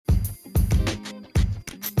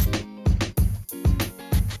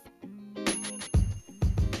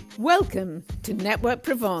Welcome to Network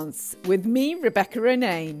Provence with me, Rebecca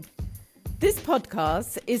Ronayne. This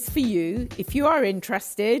podcast is for you if you are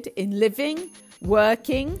interested in living,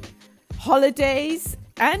 working, holidays,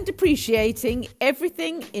 and appreciating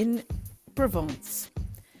everything in Provence.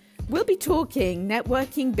 We'll be talking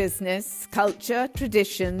networking, business, culture,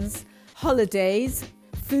 traditions, holidays,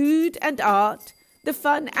 food and art, the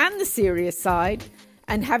fun and the serious side,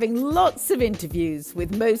 and having lots of interviews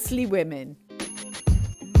with mostly women.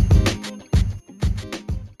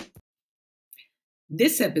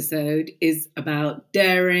 This episode is about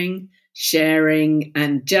daring, sharing,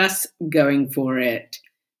 and just going for it.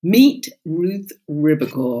 Meet Ruth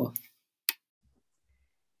Ribicourt.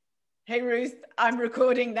 Hey Ruth, I'm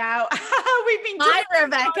recording now. We've been Hi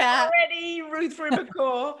Rebecca already. Ruth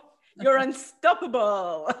Ribicourt, you're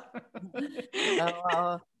unstoppable.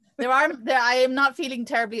 I am not feeling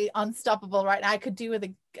terribly unstoppable right now. I could do with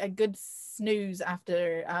a good snooze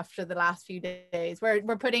after the last few days.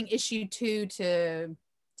 We're putting issue 2 to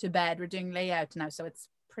bed. We're doing layout now, so it's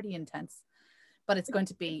pretty intense, but it's going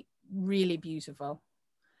to be really beautiful.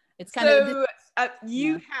 It's kind of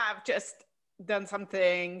you have just done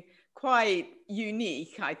something quite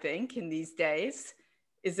unique, I think, in these days,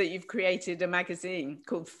 is that you've created a magazine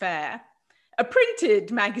called Fair, a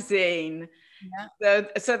printed magazine. Yeah.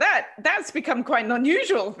 So that's become quite an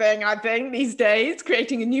unusual thing, I think, these days,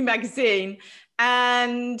 creating a new magazine.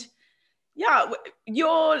 And yeah,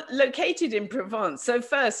 you're located in Provence. So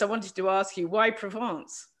first, I wanted to ask you, why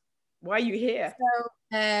Provence? Why are you here?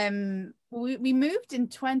 So we moved in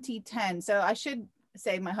 2010. So I should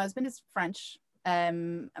say my husband is French.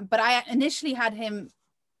 But I initially had him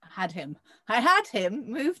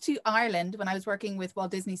move to Ireland when I was working with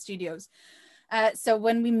Walt Disney Studios. So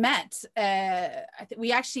when we met,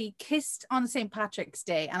 we actually kissed on St. Patrick's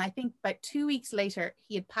Day. And I think about 2 weeks later,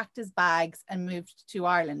 he had packed his bags and moved to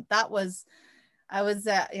Ireland. That was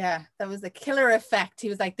a killer effect. He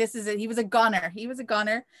was like, he was a goner.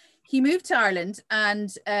 He moved to Ireland,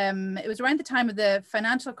 and it was around the time of the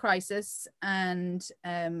financial crisis, and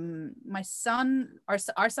our son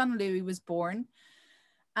Louis was born,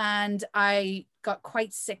 and I got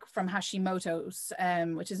quite sick from Hashimoto's,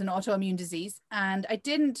 which is an autoimmune disease, and I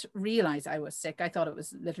didn't realize I was sick. I thought it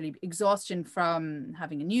was literally exhaustion from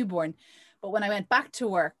having a newborn, but when I went back to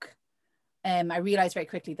work, I realized very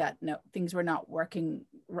quickly that no, things were not working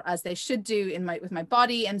as they should do with my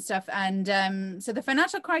body and stuff. And so the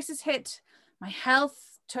financial crisis hit, my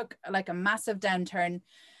health took like a massive downturn.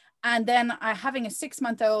 And then having a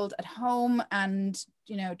 6-month-old at home and,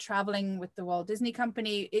 traveling with the Walt Disney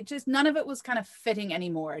Company, none of it was kind of fitting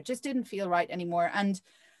anymore. It just didn't feel right anymore. And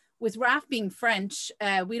with Raf being French,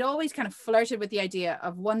 we'd always kind of flirted with the idea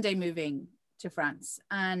of one day moving to France.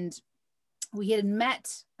 And we had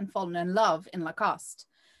met and fallen in love in Lacoste,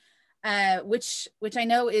 which I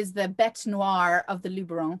know is the bête noire of the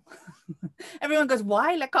Luberon. Everyone goes,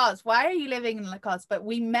 why Lacoste? Why are you living in Lacoste? But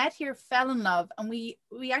we met here, fell in love, and we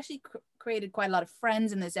actually created quite a lot of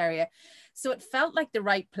friends in this area. So it felt like the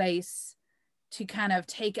right place to kind of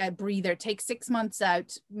take a breather, take 6 months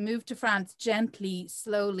out, move to France gently,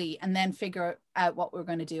 slowly, and then figure out what we're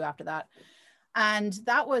going to do after that. And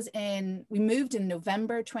that was we moved in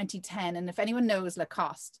November 2010. And if anyone knows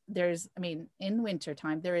Lacoste, in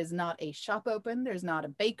wintertime, there is not a shop open. There's not a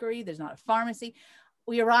bakery. There's not a pharmacy.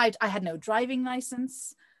 We arrived. I had no driving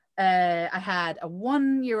license. I had a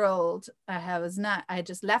 1-year-old. I had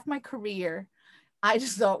just left my career. I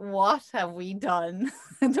just thought, what have we done?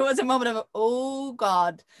 There was a moment of, oh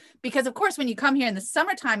God, because of course, when you come here in the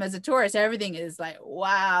summertime as a tourist, everything is like,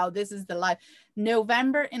 wow, this is the life.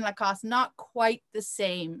 November in Lacoste, not quite the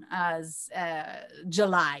same as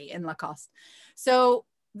July in Lacoste. So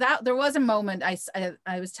that there was a moment, I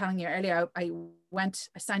was telling you earlier, I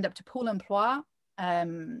signed up to Pôle Emploi.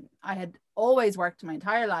 I had always worked my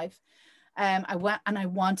entire life. I went and I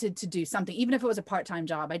wanted to do something, even if it was a part-time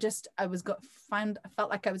job. I felt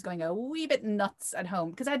like I was going a wee bit nuts at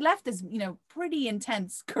home because I'd left this, pretty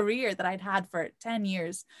intense career that I'd had for 10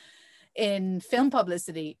 years in film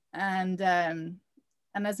publicity. And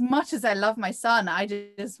as much as I love my son, I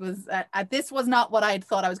just was, this was not what I had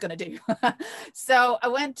thought I was going to do. So I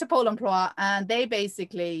went to Pôle Emploi and they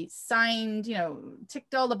basically signed,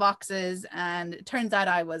 ticked all the boxes. And it turns out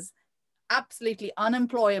I was absolutely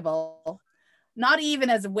unemployable, not even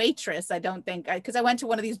as a waitress, I don't think, because I went to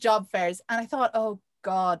one of these job fairs and I thought, oh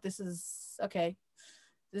God, this is okay.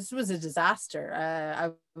 This was a disaster.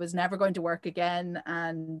 I was never going to work again.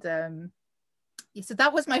 And so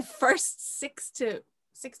that was my first 6 to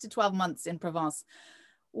 12 months in Provence.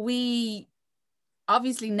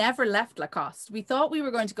 obviously never left Lacoste. We thought we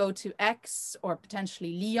were going to go to Aix or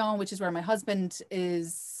potentially Lyon, which is where my husband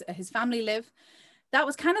is, his family live. That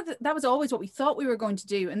was that was always what we thought we were going to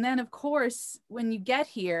do. And then of course, when you get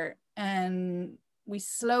here and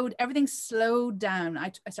everything slowed down.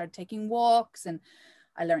 I started taking walks and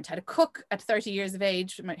I learned how to cook at 30 years of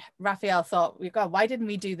age. Raphael thought, God, why didn't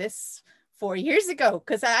we do this 4 years ago?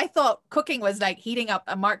 Because I thought cooking was like heating up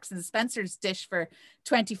a Marks and Spencer's dish for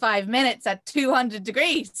 25 minutes at 200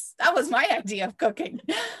 degrees. That was my idea of cooking.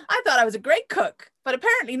 I thought I was a great cook, but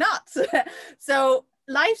apparently not. So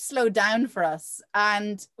life slowed down for us.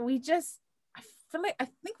 And I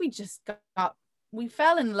think we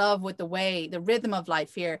fell in love with the rhythm of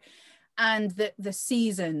life here and the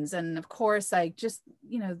seasons. And of course, like just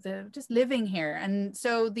living here. And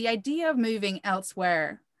so the idea of moving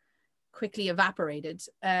elsewhere quickly evaporated.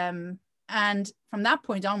 And from that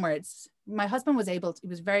point onwards, my husband he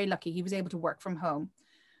was very lucky. He was able to work from home.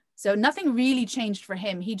 So nothing really changed for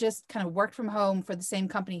him. He just kind of worked from home for the same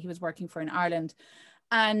company he was working for in Ireland.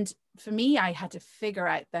 And for me, I had to figure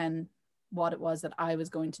out then what it was that I was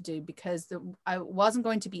going to do, because I wasn't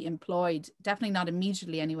going to be employed, definitely not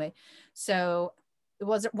immediately anyway. So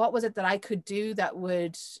what was it that I could do that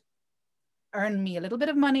would earn me a little bit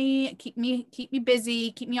of money, keep me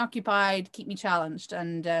busy, keep me occupied, keep me challenged?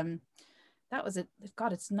 And that was it.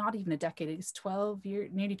 God, it's not even a decade. It's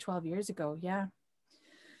nearly 12 years ago. Yeah.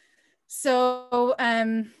 So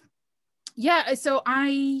so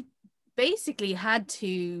I basically had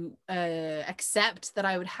to accept that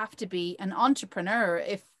I would have to be an entrepreneur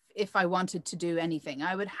if I wanted to do anything.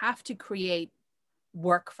 I would have to create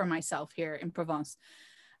work for myself here in Provence.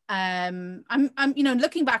 I'm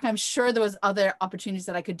looking back, I'm sure there was other opportunities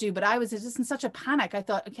that I could do, but I was just in such a panic. I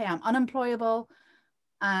thought, okay, I'm unemployable,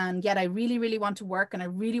 and yet I really, really want to work and I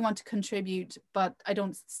really want to contribute, but I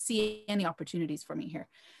don't see any opportunities for me here.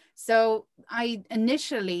 So I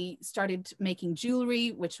initially started making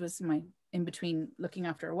jewelry, which was in between looking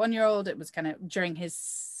after a 1-year-old. It was kind of during his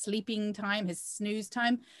sleeping time, his snooze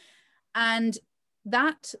time. And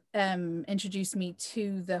that introduced me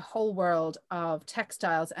to the whole world of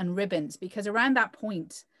textiles and ribbons, because around that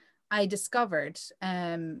point I discovered,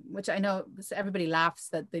 which I know everybody laughs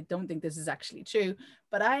that they don't think this is actually true,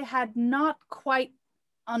 but I had not quite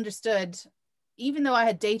understood. Even though I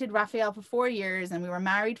had dated Raphael for 4 years and we were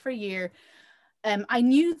married for a year, I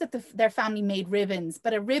knew that their family made ribbons,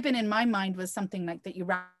 but a ribbon in my mind was something like that you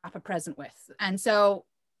wrap a present with. And so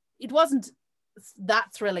it wasn't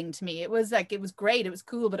that thrilling to me. It was great, it was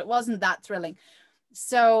cool, but it wasn't that thrilling.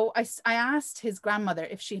 So I asked his grandmother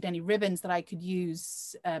if she had any ribbons that I could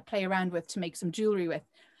use, play around with to make some jewelry with.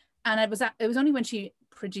 And it was only when she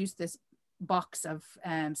produced this box of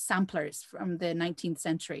samplers from the 19th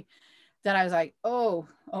century that I was like, oh,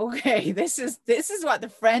 okay, this is what the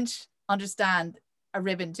French understand a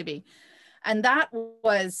ribbon to be. And that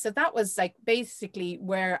was like basically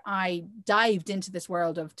where I dived into this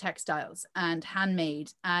world of textiles and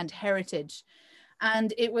handmade and heritage.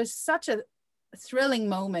 And it was such a thrilling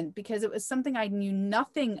moment because it was something I knew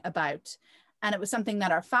nothing about. And it was something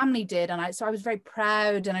that our family did. And so I was very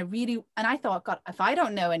proud, and I thought, God, if I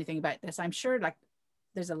don't know anything about this, I'm sure like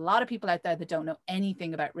there's a lot of people out there that don't know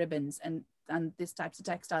anything about ribbons and these types of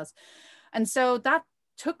textiles. And so that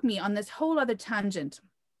took me on this whole other tangent.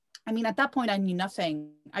 I mean, at that point, I knew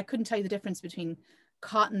nothing. I couldn't tell you the difference between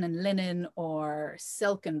cotton and linen or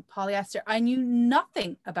silk and polyester. I knew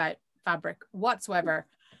nothing about fabric whatsoever.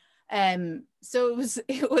 So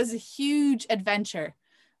it was a huge adventure.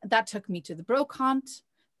 That took me to the Brocante.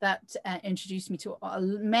 That introduced me to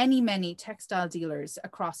many textile dealers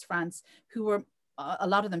across France who were a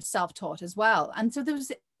lot of them self-taught as well. And so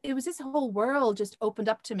it was this whole world just opened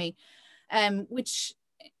up to me, which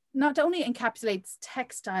not only encapsulates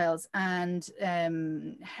textiles and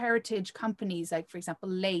heritage companies, like for example,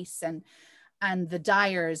 lace and the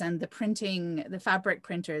dyers and the fabric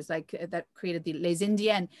printers like that created the Les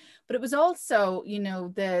Indiennes, but it was also,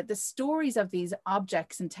 the stories of these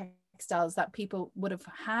objects and textiles that people would have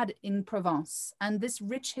had in Provence and this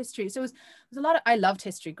rich history. So it was a lot of, I loved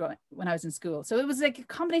history when I was in school. So it was like a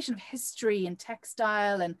combination of history and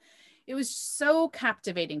textile, and it was so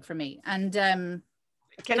captivating for me. And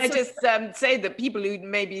can I just say that people who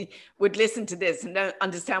maybe would listen to this and don't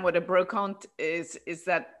understand what a brocante is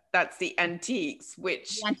that's the antiques, the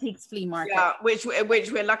antiques flea market. Yeah,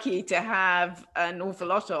 which we're lucky to have an awful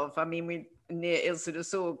lot of. I mean, we're near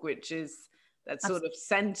Ile-sur-le-Sorgue, which is that sort of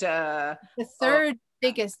center. The third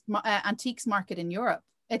biggest antiques market in Europe.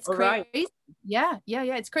 It's crazy. Right. Yeah,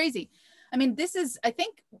 it's crazy. I mean, this is, I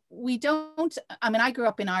think we don't, I mean, I grew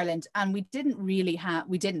up in Ireland and we didn't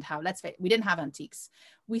have antiques.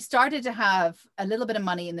 We started to have a little bit of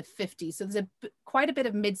money in the 50s. So there's quite a bit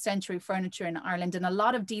of mid-century furniture in Ireland, and a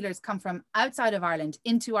lot of dealers come from outside of Ireland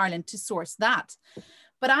into Ireland to source that.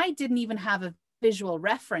 But I didn't even have a visual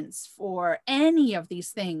reference for any of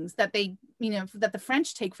these things that they, that the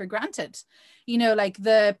French take for granted, like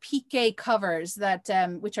the piqué covers that,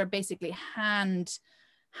 which are basically hand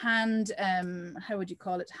how would you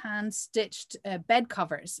call it, hand stitched bed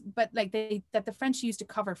covers, but like that the French used to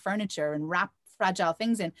cover furniture and wrap fragile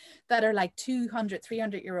things in, that are like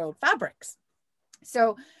 200-300-year-old fabrics.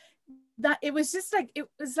 So that it was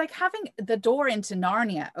like having the door into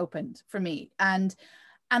Narnia opened for me, and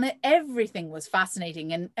everything was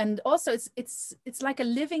fascinating. And also it's like a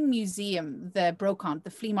living museum, the brocante, the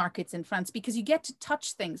flea markets in France, because you get to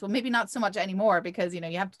touch things. Well, maybe not so much anymore, because, you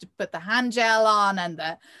have to put the hand gel on and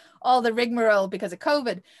all the rigmarole because of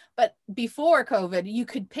COVID. But before COVID, you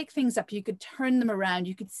could pick things up, you could turn them around,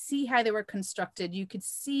 you could see how they were constructed, you could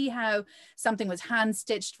see how something was hand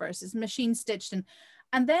stitched versus machine stitched.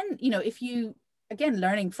 And then, if you, again,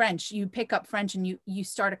 learning French, you pick up French and you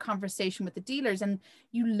start a conversation with the dealers, and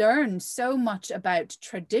you learn so much about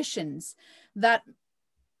traditions that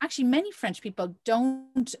actually many French people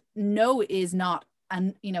don't know is not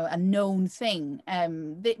a known thing,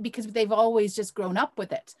 because they've always just grown up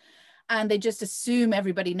with it, and they just assume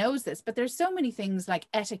everybody knows this. But there's so many things like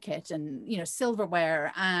etiquette and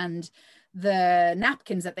silverware and the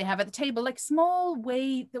napkins that they have at the table, like small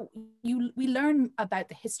way that we learn about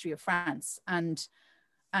the history of France and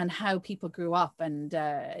how people grew up. And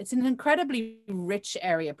it's an incredibly rich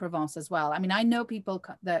area, Provence, as well. I mean, I know people,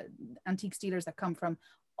 the antique dealers that come from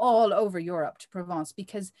all over Europe to Provence,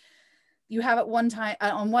 because you have at one time,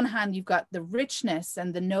 on one hand, you've got the richness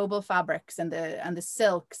and the noble fabrics and the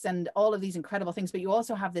silks and all of these incredible things, but you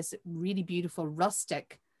also have this really beautiful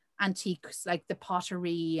rustic antiques, like the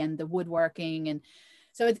pottery and the woodworking. And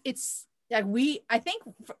so it's like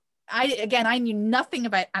I knew nothing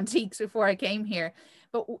about antiques before I came here,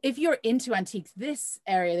 but if you're into antiques, this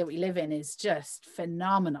area that we live in is just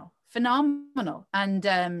phenomenal. And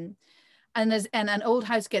an old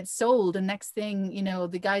house gets sold, and next thing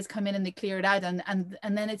the guys come in and they clear it out, and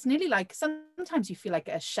then it's nearly like, sometimes you feel like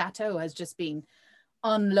a chateau has just been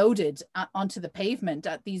unloaded onto the pavement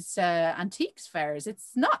at these antiques fairs.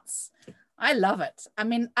 It's nuts. I love it. I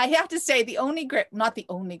mean, I have to say, not the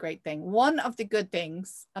only great thing, one of the good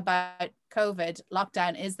things about COVID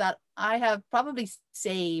lockdown is that I have probably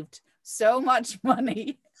saved so much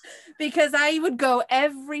money, because I would go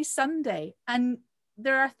every Sunday, and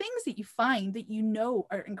there are things that you find that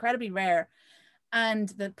are incredibly rare, and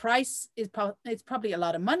the price is it's probably a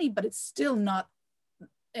lot of money, but it's still not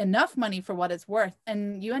enough money for what it's worth.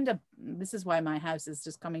 And you end up, this is why my house is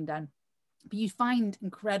just coming down, but you find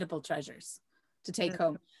incredible treasures to take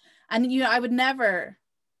home. And I would never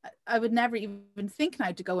even think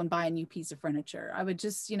now to go and buy a new piece of furniture. I would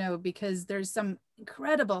just, because there's some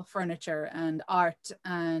incredible furniture and art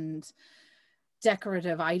and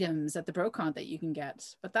decorative items at the brocante that you can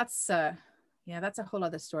get. But that's a whole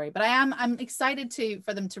other story. But I'm excited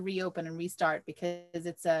for them to reopen and restart, because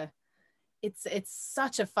it's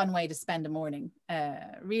such a fun way to spend a morning.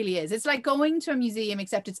 Really is. It's like going to a museum,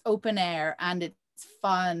 except it's open air and it's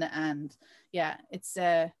fun, and it's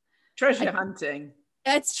treasure hunting.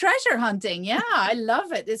 It's treasure hunting. Yeah, I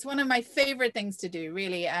love it. It's one of my favorite things to do,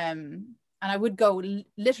 really. And I would go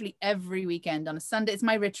literally every weekend on a Sunday. It's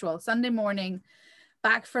my ritual. Sunday morning,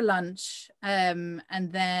 back for lunch, and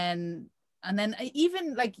then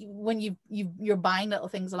even like when you're buying little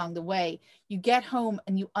things along the way, you get home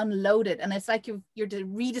and you unload it, and it's like you're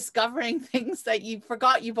rediscovering things that you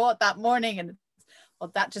forgot you bought that morning. And well,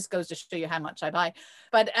 that just goes to show you how much I buy.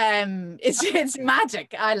 But it's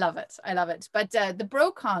magic. I love it. But the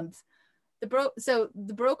brocante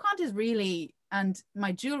is really, and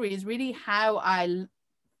my jewelry is really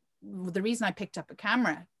the reason I picked up a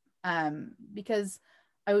camera, because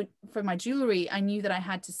for my jewelry, I knew that I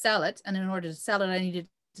had to sell it, and in order to sell it, I needed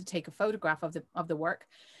to take a photograph of the work,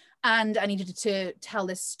 and I needed to tell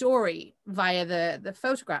this story via the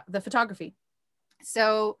photography.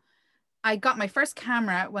 So I got my first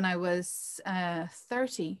camera when I was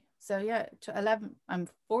 30. So I'm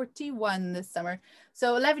 41 this summer.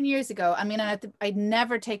 So 11 years ago. I mean, I'd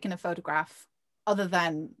never taken a photograph other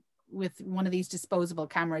than with one of these disposable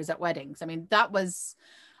cameras at weddings. I mean,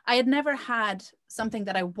 I had never had something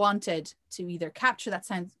that I wanted to either capture. That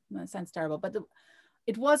sounds terrible, but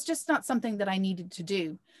it was just not something that I needed to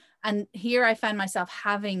do. And here I found myself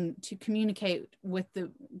having to communicate with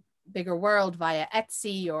bigger world via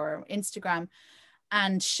Etsy or Instagram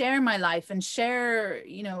and share my life and share,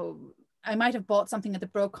 you know, I might have bought something at the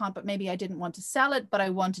BroCon, but maybe I didn't want to sell it, but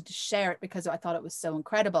I wanted to share it because I thought it was so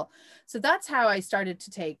incredible. So that's how I started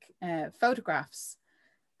to take photographs.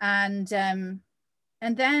 And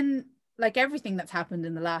then, like everything that's happened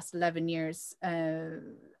in the last 11 years,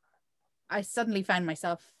 I suddenly found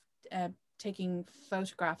myself taking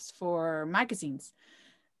photographs for magazines.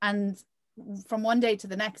 And from one day to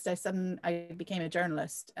the next, I became a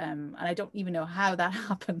journalist. And I don't even know how that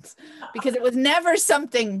happened, because it was never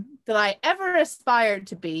something that I ever aspired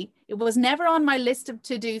to be. It was never on my list of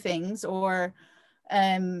to-do things, or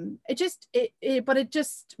it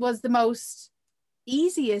just was the most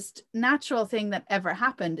easiest natural thing that ever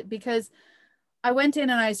happened, because I went in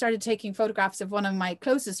and I started taking photographs of one of my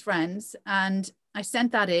closest friends, and I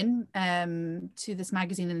sent that in to this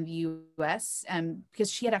magazine in the US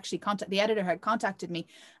because she had actually the editor had contacted me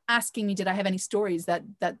asking me, did I have any stories that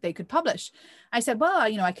they could publish? I said, well,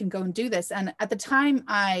 you know, I can go and do this. And at the time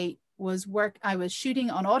I was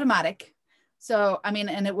shooting on automatic. So, I mean,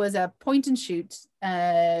 and it was a point and shoot.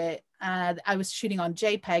 I was shooting on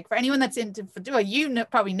JPEG. For anyone that's into,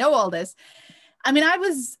 probably know all this. I mean, I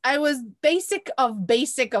was basic of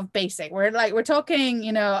basic. We're talking,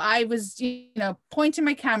 you know, I was, you know, pointing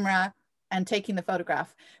my camera and taking the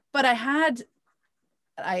photograph. But I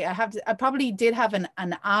probably did have an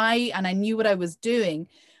eye, and I knew what I was doing.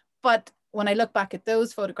 But when I look back at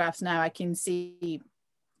those photographs now, I can see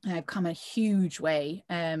I've come a huge way,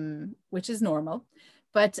 which is normal.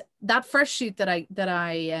 But that first shoot that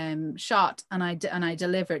I shot and I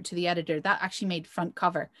delivered to the editor, that actually made front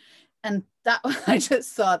cover. And that, I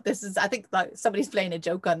just thought, I think like somebody's playing a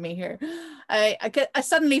joke on me here. I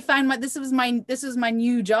suddenly found this was my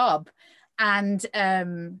new job. And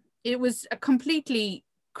it was a completely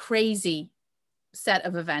crazy set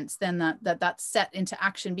of events then that set into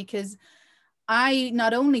action, because I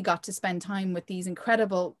not only got to spend time with these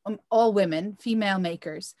incredible, all women, female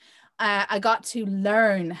makers, I got to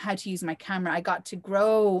learn how to use my camera. I got to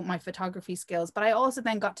grow my photography skills, but I also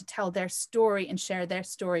then got to tell their story and share their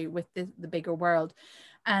story with the bigger world.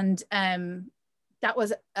 And that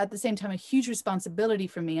was at the same time a huge responsibility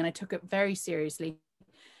for me, and I took it very seriously.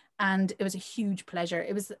 And it was a huge pleasure.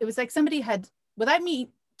 It was like somebody had, without me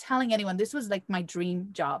telling anyone, this was like my dream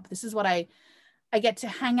job. This is what I get to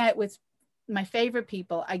hang out with my favorite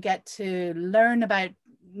people. I get to learn about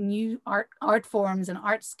new art forms and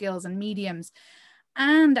art skills and mediums,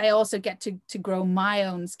 and I also get to grow my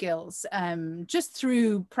own skills just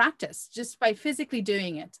through practice, just by physically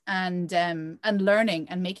doing it, and learning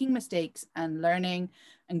and making mistakes and learning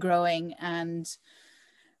and growing. And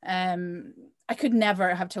I could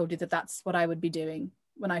never have told you that that's what I would be doing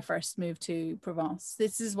when I first moved to Provence.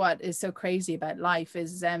 This is what is so crazy about life,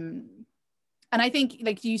 is and I think,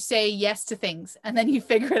 like, you say yes to things and then you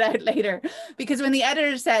figure it out later. Because when the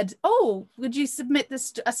editor said, oh, would you submit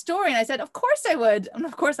a story? And I said, of course I would. And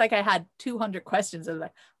of course, like, I had 200 questions. I was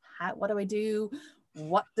like, what do I do?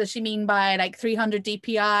 What does she mean by like 300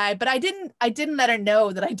 DPI? But I didn't let her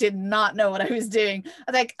know that I did not know what I was doing.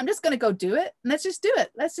 I was like, I'm just going to go do it. And let's just do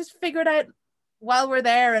it. Let's just figure it out while we're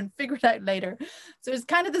there and figure it out later. So it's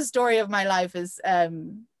kind of the story of my life is,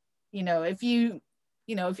 you know, if you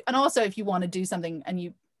want to do something and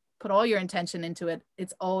you put all your intention into it,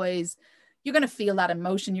 it's always, you're going to feel that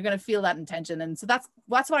emotion, you're going to feel that intention. And so that's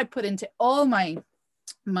what I put into all my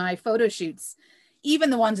photo shoots, even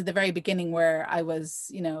the ones at the very beginning where I was,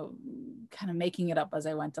 you know, kind of making it up as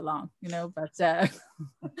I went along, you know, but, and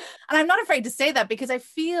I'm not afraid to say that, because I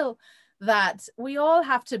feel that we all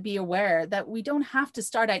have to be aware that we don't have to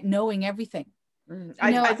start out knowing everything.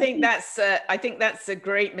 I think that's a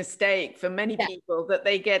great mistake for many people, that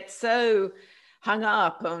they get so hung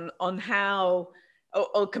up on how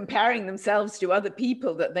or comparing themselves to other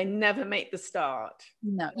people that they never make the start.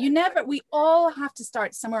 No, we all have to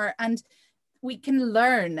start somewhere, and we can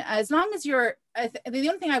learn as long as the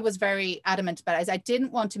only thing I was very adamant about is I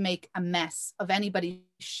didn't want to make a mess of anybody's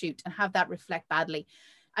shoot and have that reflect badly.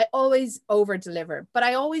 I always over deliver, but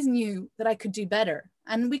I always knew that I could do better,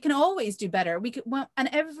 and we can always do better.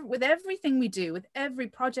 With everything we do, with every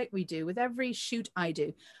project we do, with every shoot I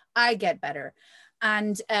do, I get better.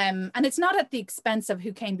 And it's not at the expense of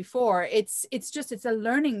who came before. It's a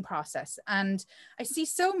learning process. And I see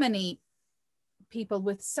so many people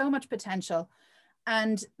with so much potential,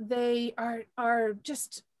 and they are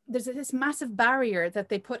just, there's this massive barrier that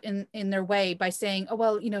they put in their way by saying, oh,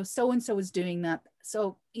 well, you know, so-and-so is doing that.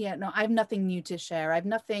 So yeah, no, I have nothing new to share. I have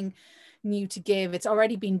nothing new to give. It's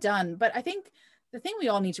already been done. But I think the thing we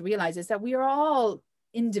all need to realize is that we are all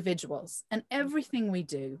individuals, and everything we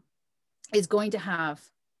do is going to have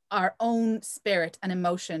our own spirit and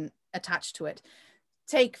emotion attached to it.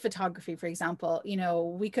 Take photography, for example. You know,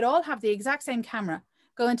 we could all have the exact same camera,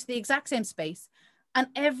 go into the exact same space, and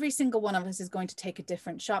every single one of us is going to take a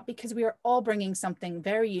different shot because we are all bringing something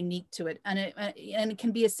very unique to it. And it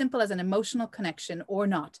can be as simple as an emotional connection or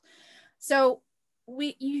not. So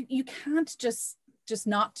you can't just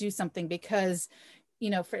not do something because, you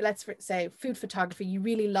know, let's say food photography, you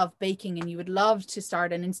really love baking and you would love to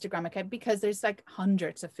start an Instagram account because there's like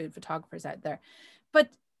hundreds of food photographers out there.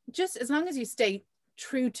 But just as long as you stay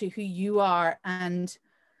true to who you are and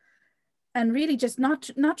really just not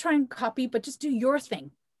try and copy, but just do your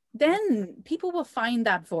thing, then people will find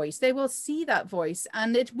that voice. They will see that voice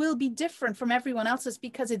and it will be different from everyone else's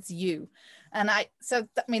because it's you. And I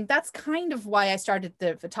mean, that's kind of why I started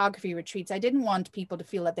the photography retreats. I didn't want people to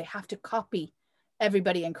feel that they have to copy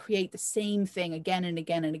everybody and create the same thing again and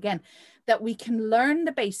again and again, that we can learn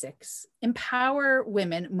the basics, empower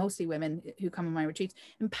women, mostly women who come on my retreats,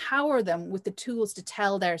 empower them with the tools to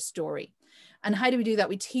tell their story. And how do we do that?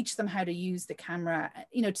 We teach them how to use the camera,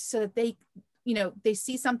 you know, so that they, you know, they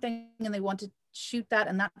see something and they want to shoot that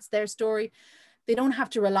and that's their story. They don't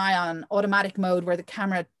have to rely on automatic mode where the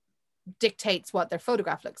camera dictates what their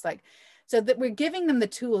photograph looks like. So that we're giving them the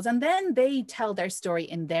tools and then they tell their story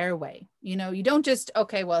in their way. You know, you don't just,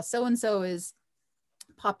 okay, well, so-and-so is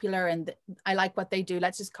popular and I like what they do,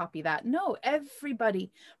 let's just copy that. No,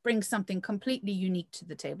 everybody brings something completely unique to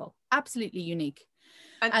the table. Absolutely unique.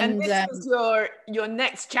 And this was your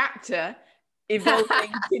next chapter,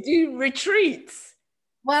 evolving to do retreats.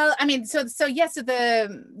 Well, I mean, so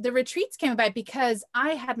the retreats came about because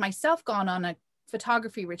I had myself gone on a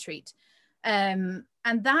photography retreat. And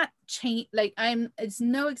that changed, like, it's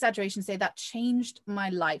no exaggeration to say that changed my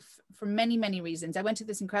life for many, many reasons. I went to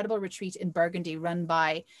this incredible retreat in Burgundy run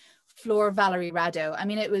by Flor Valerie Rado. I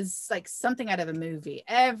mean, it was like something out of a movie.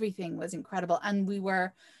 Everything was incredible. And we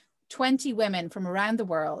were 20 women from around the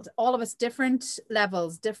world, all of us different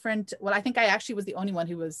levels, well, I think I actually was the only one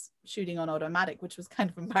who was shooting on automatic, which was kind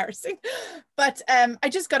of embarrassing. But I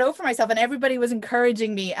just got over myself and everybody was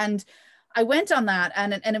encouraging me. And I went on that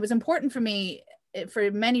and it was important for me for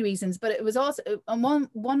many reasons, but it was also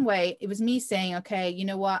one way, it was me saying, okay, you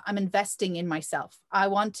know what, I'm investing in myself. I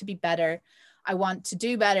want to be better. I want to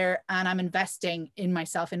do better and I'm investing in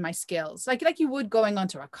myself, in my skills, like you would going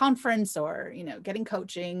onto a conference or, you know, getting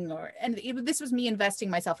coaching this was me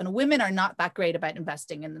investing myself. And women are not that great about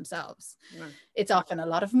investing in themselves. No. It's often a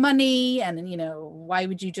lot of money and, you know, why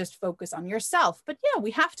would you just focus on yourself? But yeah,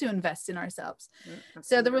 we have to invest in ourselves. Yeah,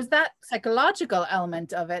 so there was that psychological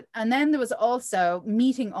element of it. And then there was also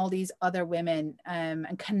meeting all these other women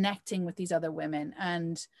and connecting with these other women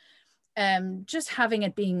and just having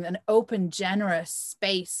it being an open, generous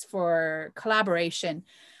space for collaboration.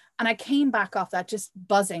 And I came back off that just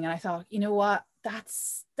buzzing and I thought, you know what,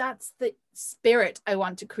 that's the spirit I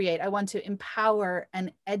want to create. I want to empower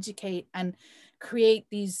and educate and create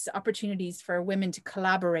these opportunities for women to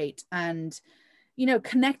collaborate and, you know,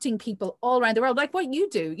 connecting people all around the world, like what you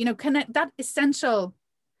do, you know, connect. That essential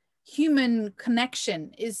human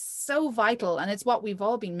connection is so vital. And it's what we've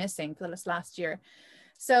all been missing for this last year.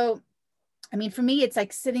 So I mean, for me, it's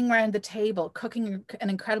like sitting around the table, cooking an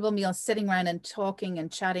incredible meal, sitting around and talking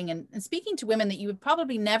and chatting and speaking to women that you would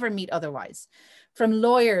probably never meet otherwise, from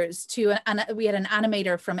lawyers to, we had an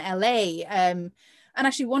animator from LA. And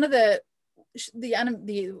actually one of this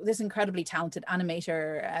incredibly talented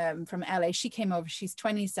animator from LA, she came over, she's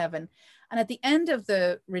 27. And at the end of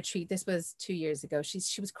the retreat, this was 2 years ago,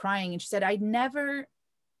 she was crying and she said, I never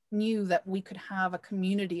knew that we could have a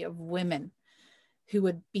community of women who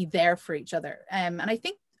would be there for each other. And I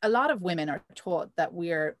think a lot of women are taught that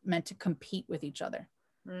we're meant to compete with each other.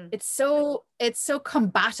 It's so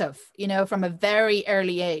combative, you know, from a very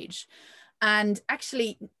early age. And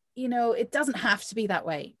actually, you know, it doesn't have to be that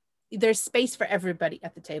way. There's space for everybody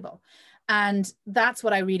at the table. And that's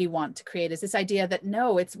what I really want to create, is this idea that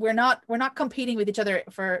no, we're not competing with each other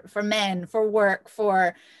for men, for work,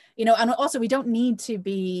 for, you know, and also we don't need to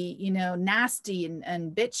be, you know, nasty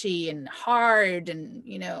and bitchy and hard and,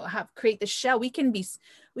 you know, create the shell. We can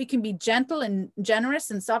be gentle and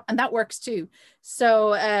generous and soft, and that works too.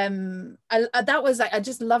 So I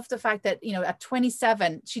just love the fact that, you know, at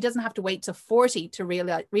 27, she doesn't have to wait till 40 to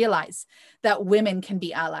realize that women can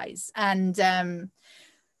be allies. And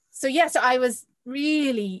so I was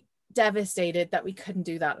really devastated that we couldn't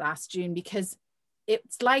do that last June, because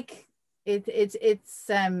it's like It's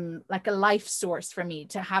like a life source for me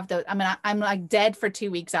to have those. I mean, I'm like dead for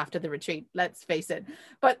 2 weeks after the retreat, let's face it.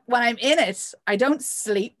 But when I'm in it, I don't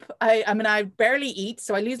sleep. I mean, I barely eat,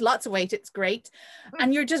 so I lose lots of weight. It's great.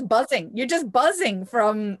 And you're just buzzing. You're just buzzing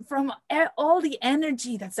from all the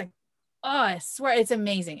energy that's like, oh, I swear it's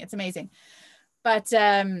amazing. It's amazing. But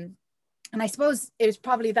and I suppose it was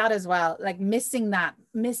probably that as well, like missing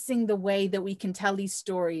the way that we can tell these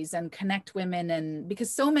stories and connect women. And because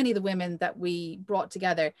so many of the women that we brought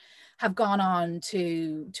together have gone on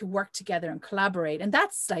to work together and collaborate. And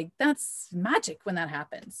that's magic when that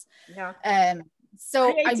happens. Yeah.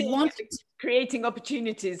 So I want creating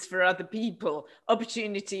opportunities for other people,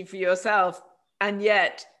 opportunity for yourself, and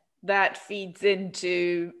yet that feeds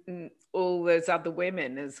into all those other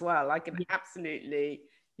women as well. I can absolutely,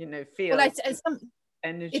 feel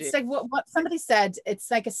energy. It's like what somebody said, it's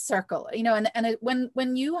like a circle, and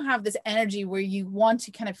when you have this energy where you want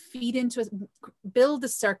to kind of feed into it, build the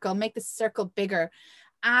circle, make the circle bigger,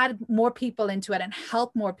 add more people into it and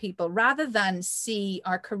help more people, rather than see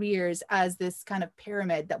our careers as this kind of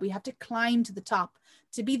pyramid that we have to climb to the top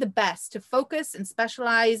to be the best, to focus and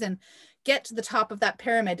specialize and get to the top of that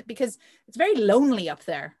pyramid, because it's very lonely up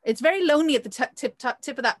there. It's very lonely at the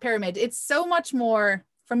tip of that pyramid. It's so much more,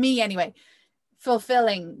 for me anyway,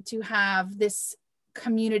 fulfilling to have this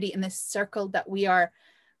community and this circle that we are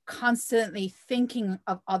constantly thinking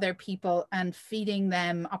of other people and feeding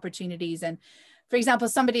them opportunities. And for example,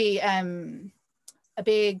 somebody, a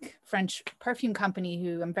big French perfume company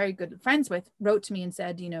who I'm very good friends with, wrote to me and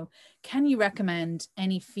said, can you recommend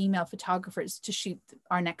any female photographers to shoot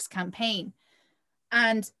our next campaign?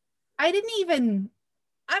 And I didn't even,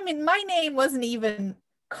 my name wasn't even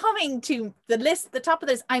coming to the list, the top of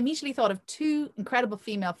this. I immediately thought of 2 incredible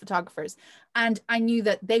female photographers, and I knew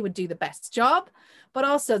that they would do the best job, but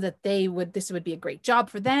also that this would be a great job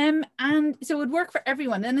for them. And so it would work for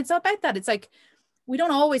everyone. And it's all about that. It's like, we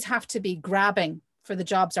don't always have to be grabbing for the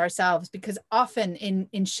jobs ourselves, because often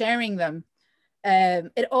in sharing them,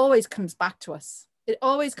 it always comes back to us. It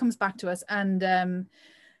always comes back to us. And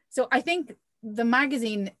so I think the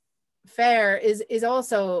magazine Fair is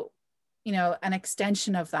also, an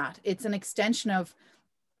extension of that. It's an extension of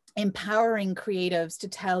empowering creatives to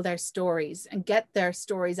tell their stories and get their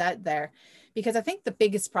stories out there. Because I think the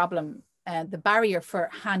biggest problem, the barrier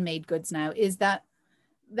for handmade goods now, is that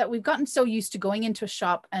we've gotten so used to going into a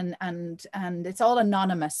shop and it's all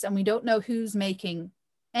anonymous, and we don't know who's making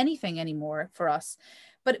anything anymore for us.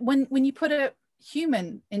 But when you put a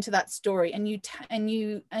human into that story, and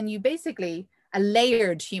you basically, a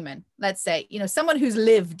layered human, let's say, someone who's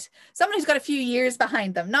got a few years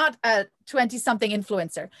behind them, not a 20-something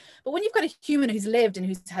influencer, but when you've got a human who's lived and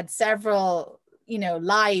who's had several,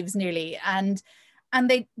 lives nearly, and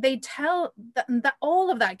they tell that all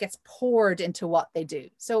of that gets poured into what they do.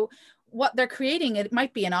 So what they're creating, it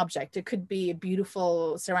might be an object, it could be a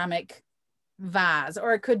beautiful ceramic vase,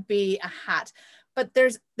 or it could be a hat, but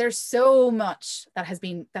there's so much that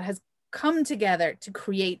has come together to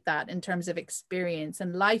create that, in terms of experience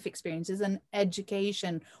and life experiences and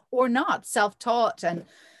education, or not, self-taught.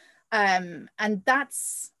 And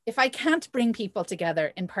that's, if I can't bring people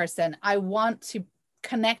together in person, I want to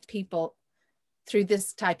connect people through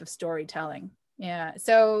this type of storytelling. Yeah.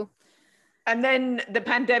 So, and then the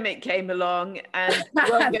pandemic came along, and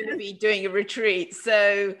we're going to be doing a retreat.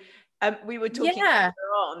 So we were talking earlier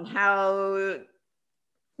on how,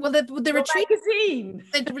 well, the retreat magazine,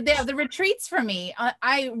 the retreats for me,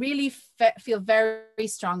 I really feel very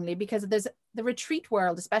strongly, because there's the retreat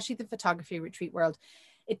world, especially the photography retreat world.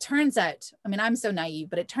 It turns out, I'm so naive,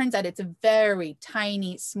 but it turns out it's a very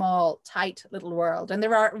tiny, small, tight little world. And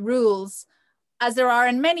there are rules, as there are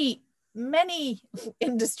in many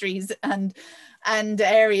industries and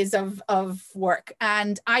areas of work.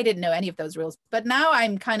 And I didn't know any of those rules, but now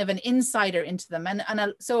I'm kind of an insider into them.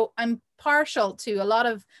 So I'm partial to a lot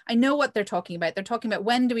of, I know what they're talking about. They're talking about,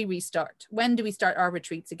 when do we restart? When do we start our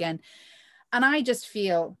retreats again? And I just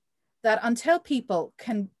feel that until people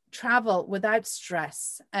can travel without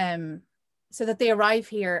stress, so that they arrive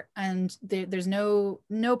here and there's no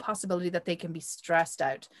possibility that they can be stressed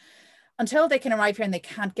out, until they can arrive here and they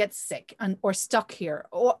can't get sick or stuck here,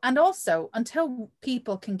 and also until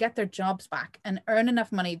people can get their jobs back and earn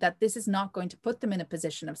enough money that this is not going to put them in a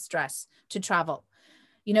position of stress to travel,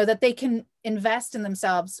 that they can invest in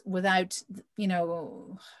themselves without,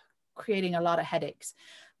 creating a lot of headaches.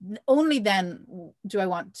 Only then do I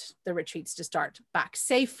want the retreats to start back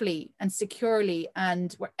safely and securely,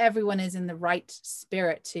 and where everyone is in the right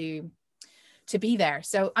spirit to be there.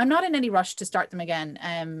 So I'm not in any rush to start them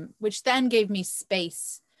again, which then gave me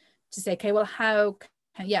space to say, okay, well, how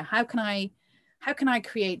yeah, how can I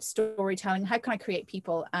create storytelling? How can I create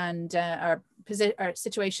people and or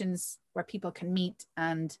situations where people can meet?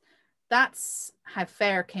 And that's how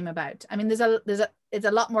FAIR came about. I mean, it's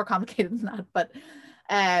a lot more complicated than that, but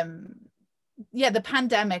yeah, the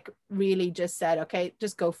pandemic really just said, okay,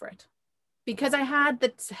 just go for it. Because I had the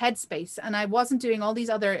headspace and I wasn't doing all these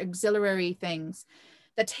other auxiliary things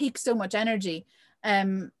that take so much energy.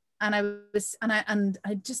 And I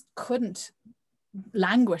just couldn't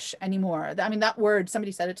languish anymore. I mean, that word,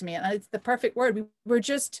 somebody said it to me, and it's the perfect word.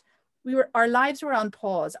 Our lives were on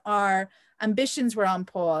pause. Our ambitions were on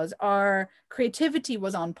pause. Our creativity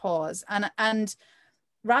was on pause. And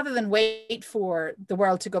rather than wait for the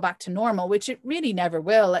world to go back to normal, which it really never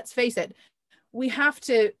will, let's face it, we have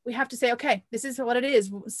to say, okay, this is what it is.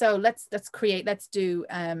 So let's create, let's do.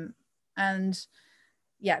 And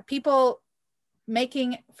yeah, people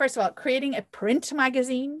first of all, creating a print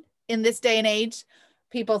magazine in this day and age,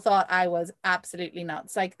 people thought I was absolutely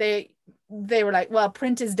nuts. Like they were like, well,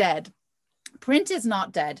 print is dead. Print is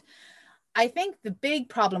not dead. I think the big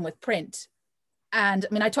problem with print, and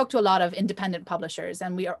I mean, I talk to a lot of independent publishers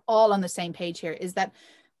and we are all on the same page here, is that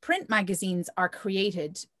print magazines are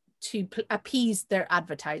created to appease their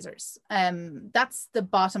advertisers. That's the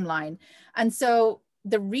bottom line. And so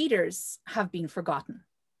the readers have been forgotten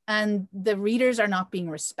and the readers are not being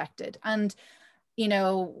respected. And, you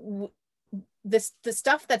know, the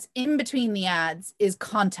stuff that's in between the ads is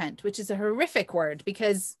content, which is a horrific word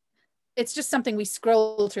because it's just something we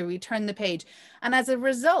scroll through, we turn the page. And as a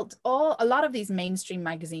result, a lot of these mainstream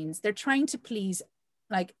magazines, they're trying to please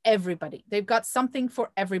like everybody. They've got something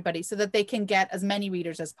for everybody so that they can get as many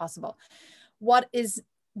readers as possible. What is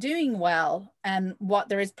doing well and what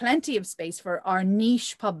there is plenty of space for are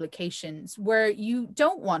niche publications where you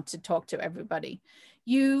don't want to talk to everybody.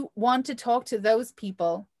 You want to talk to those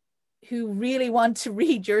people who really want to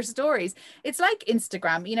read your stories. It's like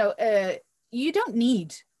Instagram, you know, you don't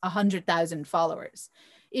need 100,000 followers.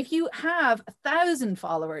 If you have 1,000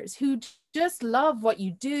 followers who just love what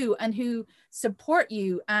you do and who support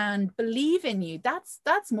you and believe in you, that's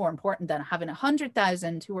more important than having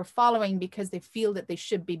 100,000 who are following because they feel that they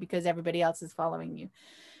should be because everybody else is following you,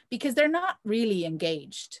 because they're not really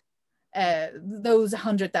engaged, those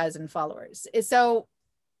 100,000 followers. So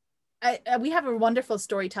we have a wonderful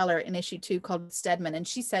storyteller in issue 2 called Stedman, and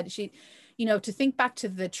she said you know, to think back to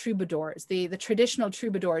the troubadours, the traditional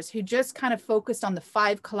troubadours who just kind of focused on the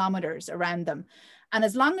 5 kilometers around them. And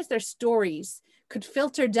as long as their stories could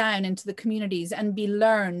filter down into the communities and be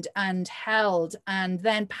learned and held and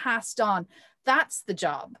then passed on, that's the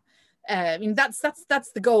job. I mean, that's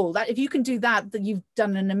the goal. That if you can do that, then you've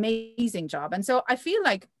done an amazing job. And so I feel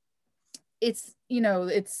like it's, you know,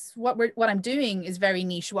 it's what I'm doing is very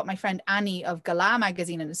niche. What my friend Annie of Gala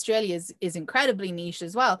magazine in Australia is incredibly niche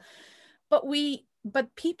as well.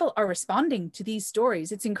 But people are responding to these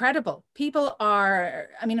stories. It's incredible. People are,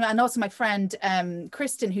 I mean, and also my friend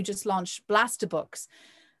Kristen, who just launched Blastabooks,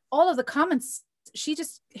 all of the comments, she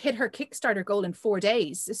just hit her Kickstarter goal in 4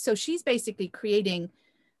 days. So she's basically creating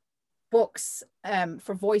books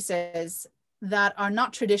for voices that are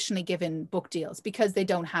not traditionally given book deals because they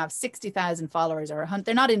don't have 60,000 followers or 100.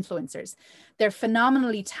 They're not influencers. They're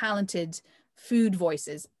phenomenally talented food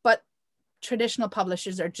voices, but traditional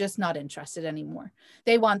publishers are just not interested anymore.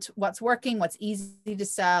 They want what's working, what's easy to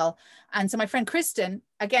sell. And so my friend Kristen,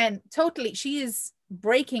 again, totally, she is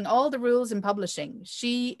breaking all the rules in publishing.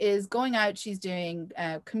 She is going out, she's doing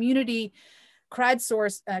community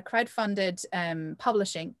crowdfunded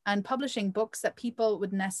publishing and publishing books that people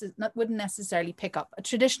wouldn't necessarily pick up. A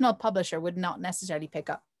traditional publisher would not necessarily pick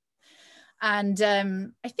up. And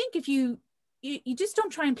I think if you just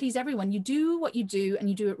don't try and please everyone. You do what you do and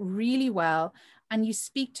you do it really well. And you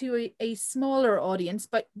speak to a smaller audience,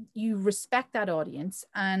 but you respect that audience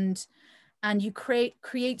and you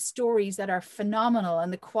create stories that are phenomenal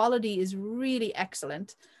and the quality is really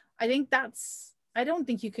excellent. I don't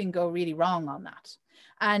think you can go really wrong on that.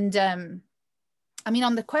 And I mean,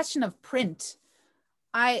 on the question of print,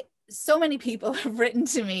 so many people have written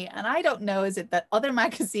to me and I don't know, is it that other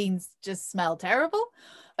magazines just smell terrible?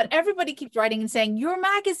 But everybody keeps writing and saying, your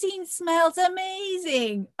magazine smells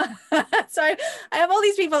amazing. So I have all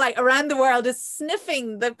these people like around the world just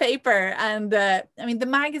sniffing the paper. And I mean, the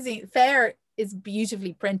magazine, FAIR, is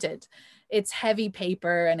beautifully printed. It's heavy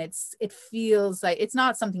paper and it feels like it's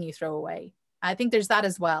not something you throw away. I think there's that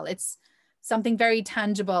as well. something very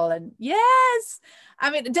tangible. And yes, I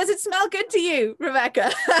mean, does it smell good to you,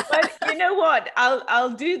 Rebecca? But you know what? I'll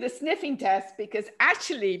do the sniffing test, because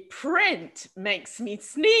actually print makes me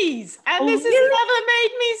sneeze, and this has never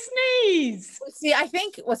made me sneeze. See, I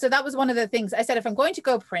think, well, so that was one of the things I said, if I'm going to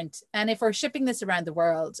go print, and if we're shipping this around the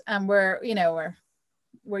world, and we're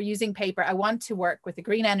using paper, I want to work with a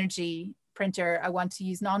green energy printer. I want to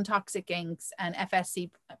use non-toxic inks and FSC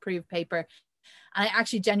approved paper. And I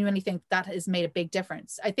actually genuinely think that has made a big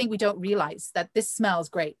difference. I think we don't realize that this smells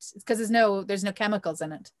great. It's because there's no chemicals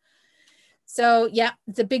in it. So yeah,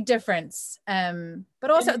 it's a big difference. But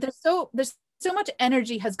also there's so much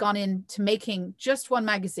energy has gone into making just one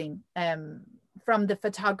magazine, from the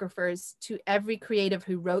photographers to every creative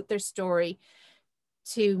who wrote their story,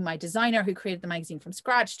 to my designer who created the magazine from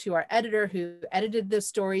scratch, to our editor who edited the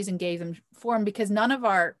stories and gave them form, because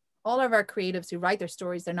all of our creatives who write their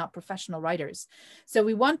stories, they're not professional writers. So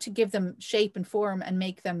we want to give them shape and form and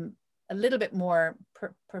make them a little bit more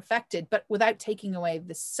perfected, but without taking away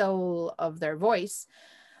the soul of their voice,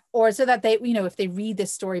 or so that they, if they read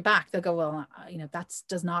this story back, they'll go, well, that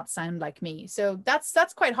does not sound like me. So that's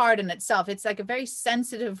quite hard in itself. It's like a very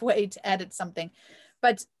sensitive way to edit something,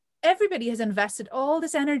 but everybody has invested all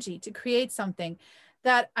this energy to create something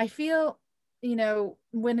that I feel,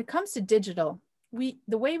 when it comes to digital,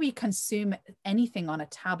 the way we consume anything on a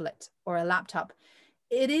tablet or a laptop,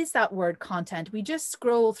 it is that word content. We just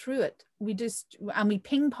scroll through it. And we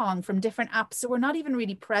ping pong from different apps. So we're not even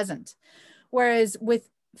really present. Whereas with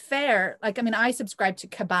Fair, I subscribe to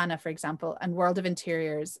Cabana, for example, and World of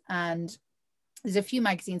Interiors. And there's a few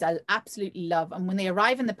magazines I absolutely love. And when they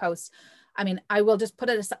arrive in the post, I will just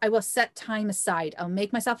I will set time aside. I'll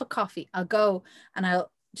make myself a coffee. I'll go and I'll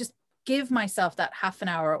just give myself that half an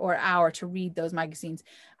hour or hour to read those magazines.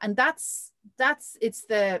 And it's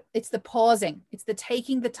the pausing, it's the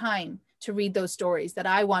taking the time to read those stories that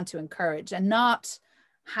I want to encourage, and not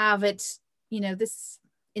have it, this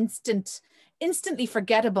instantly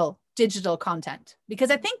forgettable digital content, because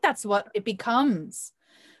I think that's what it becomes.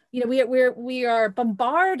 We are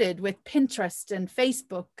bombarded with Pinterest and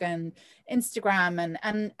Facebook and Instagram,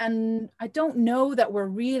 and I don't know that we're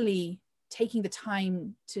really taking the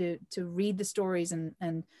time to read the stories,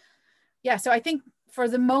 and yeah. So I think for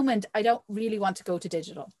the moment, I don't really want to go to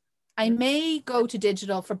digital. I may go to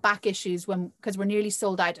digital for back issues because we're nearly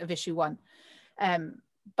sold out of issue 1.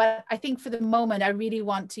 But I think for the moment, I really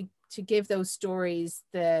want to give those stories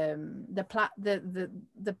the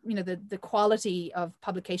quality of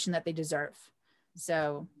publication that they deserve.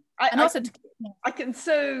 So I can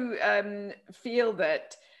so feel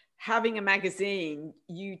that having a magazine,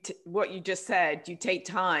 what you just said, you take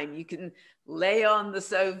time, you can lay on the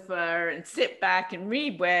sofa and sit back and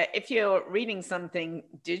read, where if you're reading something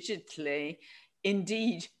digitally,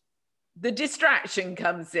 indeed, the distraction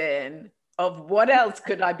comes in of what else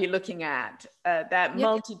could I be looking at, that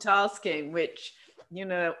multitasking, which,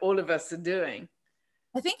 all of us are doing.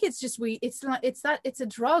 I think it's just it's a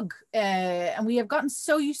drug, and we have gotten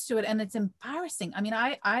so used to it, and it's embarrassing.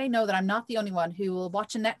 I know that I'm not the only one who will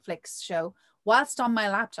watch a Netflix show whilst on my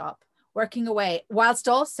laptop working away, whilst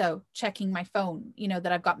also checking my phone,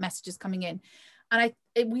 that I've got messages coming in, and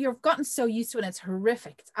we have gotten so used to it, and it's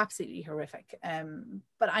horrific. It's absolutely horrific.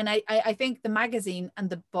 But I think the magazine and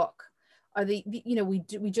the book are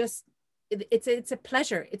it's a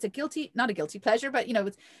pleasure. It's not a guilty pleasure, but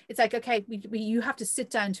it's like, okay, you have to sit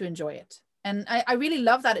down to enjoy it. And I really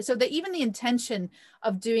love that. So that even the intention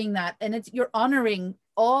of doing that, and you're honoring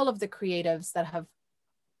all of the creatives that have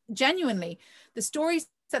genuinely, the stories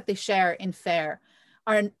that they share in Fair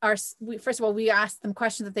are first of all, we ask them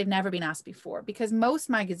questions that they've never been asked before, because most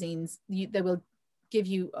magazines, they will give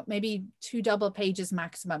you maybe 2 double pages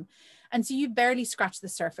maximum. And so you barely scratch the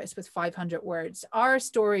surface with 500 words. Our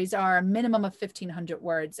stories are a minimum of 1,500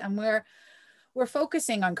 words. And we're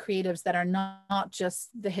focusing on creatives that are not just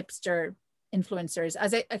the hipster influencers.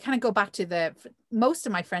 As I kind of go back to most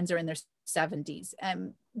of my friends are in their 70s.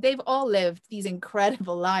 They've all lived these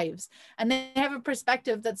incredible lives, and they have a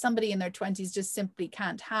perspective that somebody in their 20s just simply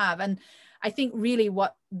can't have. And I think really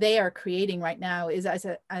what they are creating right now is,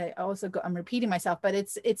 I'm repeating myself, but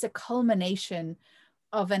it's a culmination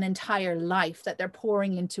of an entire life that they're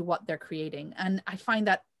pouring into what they're creating. And I find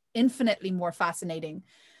that infinitely more fascinating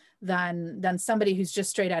than somebody who's just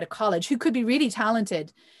straight out of college, who could be really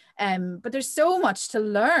talented. But there's so much to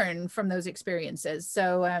learn from those experiences.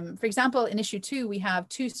 So for example, in issue 2, we have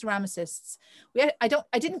 2 ceramicists.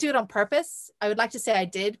 I didn't do it on purpose. I would like to say I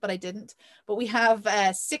did, but I didn't. But we have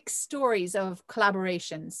 6 stories of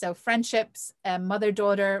collaboration. So friendships,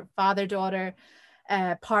 mother-daughter, father-daughter,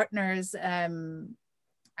 partners,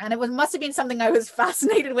 And must have been something I was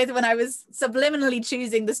fascinated with when I was subliminally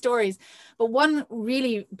choosing the stories. But one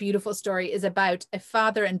really beautiful story is about a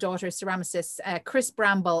father and daughter ceramicists, Chris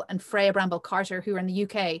Bramble and Freya Bramble Carter, who are in the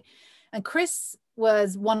UK. And Chris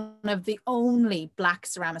was one of the only Black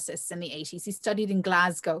ceramicists in the 80s. He studied in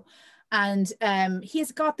Glasgow. And he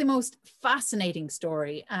has got the most fascinating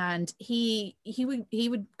story. And he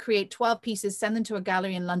would create 12 pieces, send them to a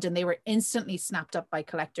gallery in London. They were instantly snapped up by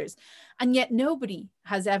collectors. And yet nobody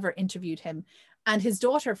has ever interviewed him. And his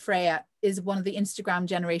daughter, Freya, is one of the Instagram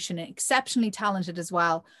generation, and exceptionally talented as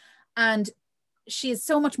well. And she is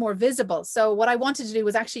so much more visible. So what I wanted to do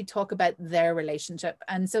was actually talk about their relationship.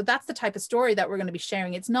 And so that's the type of story that we're going to be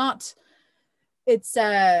sharing. It's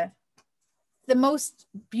the most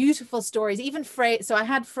beautiful stories. Even Freya, so I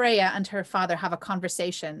had Freya and her father have a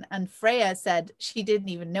conversation, and Freya said she didn't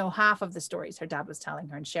even know half of the stories her dad was telling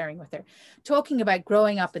her and sharing with her, talking about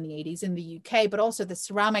growing up in the 80s in the UK, but also the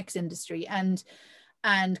ceramics industry and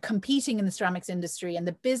competing in the ceramics industry and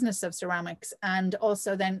the business of ceramics, and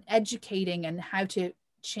also then educating and how to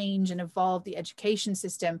change and evolve the education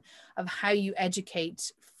system of how you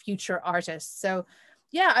educate future artists. So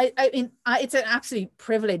yeah, I mean, it's an absolute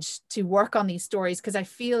privilege to work on these stories, because I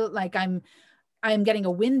feel like I'm getting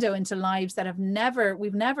a window into lives that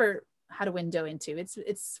we've never had a window into.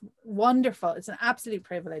 It's wonderful. It's an absolute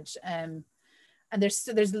privilege. And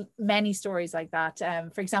there's many stories like that.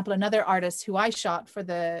 For example, another artist who I shot for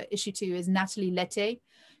the issue 2 is Nathalie Lete,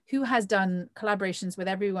 who has done collaborations with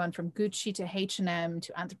everyone from Gucci to H&M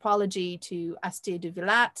to Anthropologie to Asté de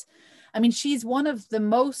Villatte. I mean, she's one of the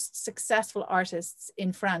most successful artists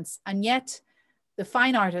in France, and yet the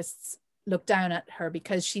fine artists look down at her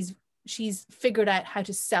because she's figured out how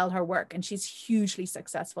to sell her work, and she's hugely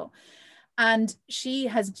successful. And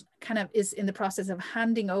she is in the process of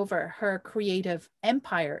handing over her creative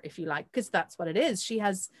empire, if you like, because that's what it is. She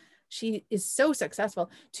is so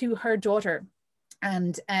successful, to her daughter,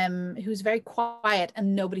 and who's very quiet,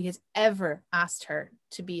 and nobody has ever asked her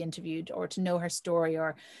to be interviewed or to know her story.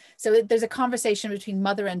 Or so there's a conversation between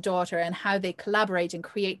mother and daughter and how they collaborate and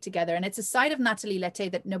create together. And it's a side of Nathalie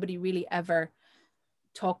Lete that nobody really ever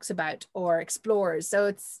talks about or explores. So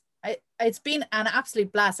it's been an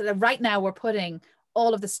absolute blast. Right now we're putting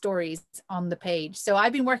all of the stories on the page. So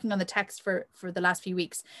I've been working on the text for the last few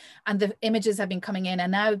weeks, and the images have been coming in,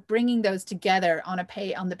 and now bringing those together on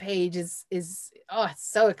the page is it's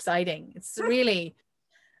so exciting. It's really,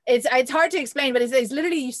 it's hard to explain, but it's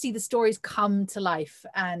literally, you see the stories come to life.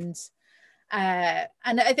 And I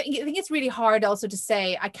think it's really hard also to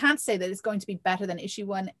say, I can't say that it's going to be better than issue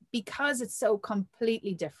 1, because it's so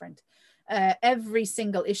completely different. Every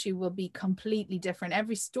single issue will be completely different.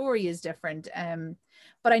 Every story is different.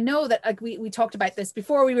 But I know that, like we talked about this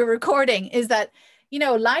before we were recording, is that, you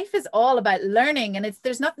know, life is all about learning, and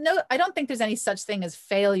I don't think there's any such thing as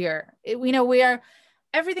failure.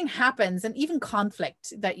 Everything happens, and even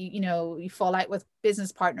conflict that you fall out with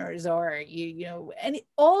business partners, or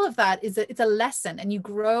all of that it's a lesson, and you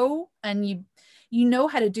grow, and you know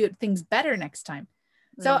how to do things better next time.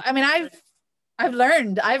 So I mean, I've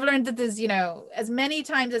learned that there's, as many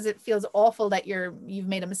times as it feels awful that you've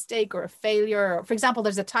made a mistake or a failure, or, for example,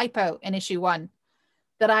 there's a typo in issue 1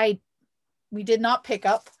 that we did not pick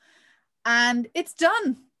up, and it's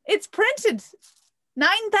done. It's printed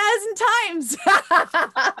 9,000 times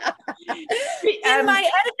in my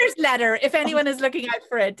editor's letter. If anyone is looking out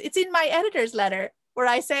for it, it's in my editor's letter where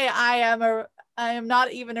I say I am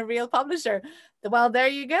not even a real publisher. Well, there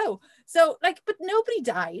you go. So but nobody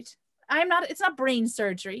died. It's not brain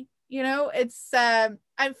surgery, it's, I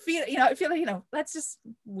feel like,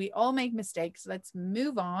 we all make mistakes. Let's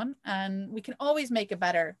move on, and we can always make a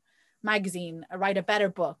better magazine, write a better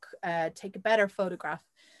book, take a better photograph.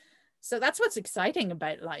 So that's what's exciting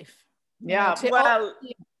about life. Yeah.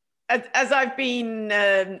 As I've been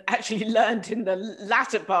actually learned in the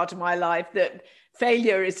latter part of my life, that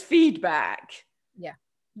failure is feedback. Yeah.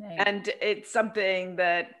 And it's something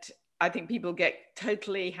that I think people get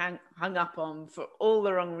totally hung up on for all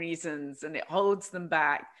the wrong reasons, and it holds them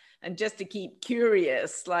back. And just to keep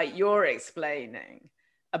curious, like you're explaining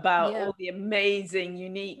about all the amazing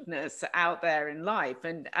uniqueness out there in life,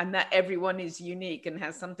 and that everyone is unique and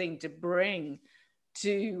has something to bring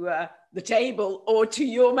to the table or to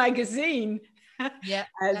your magazine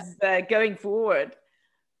as going forward.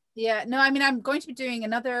 Yeah, no, I mean, I'm going to be doing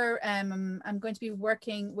another, I'm going to be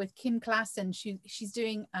working with Kim Klassen. She's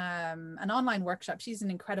doing an online workshop. She's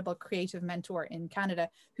an incredible creative mentor in Canada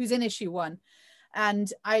who's in issue 1.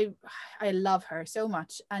 And I love her so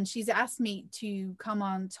much. And she's asked me to come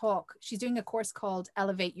on talk. She's doing a course called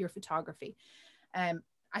Elevate Your Photography.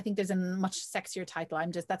 I think there's a much sexier title.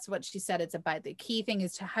 That's what she said it's about. The key thing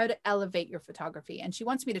is how to elevate your photography. And she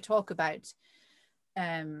wants me to talk about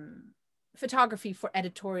photography for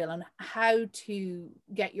editorial and how to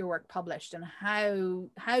get your work published and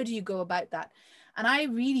how do you go about that. And I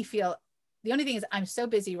really feel the only thing is I'm so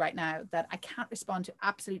busy right now that I can't respond to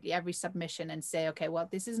absolutely every submission and say, okay, well,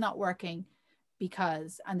 this is not working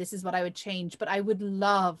because, and this is what I would change. But I would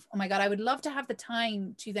love, oh my God, I would love to have the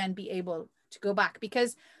time to then be able to go back,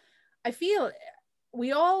 because I feel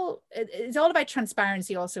it's all about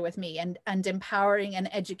transparency also with me, and empowering and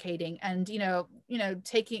educating and,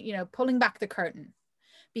 taking, pulling back the curtain,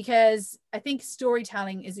 because I think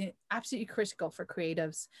storytelling is absolutely critical for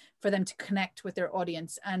creatives, for them to connect with their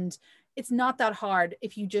audience. And it's not that hard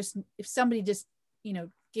if somebody just,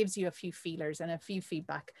 gives you a few feelers and a few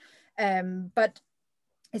feedback. But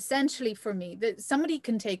essentially for me, that somebody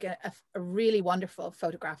can take a really wonderful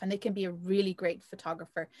photograph and they can be a really great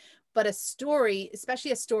photographer, but a story,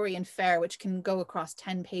 especially a story in Fair, which can go across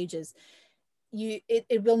 10 pages,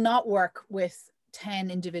 it will not work with 10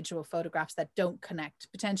 individual photographs that don't connect,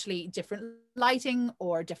 potentially different lighting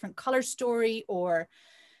or different color story. Or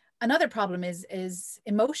another problem is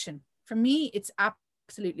emotion. For me, it's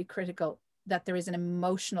absolutely critical that there is an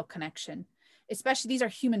emotional connection. Especially, these are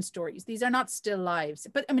human stories. These are not still lives.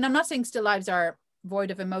 But I mean, I'm not saying still lives are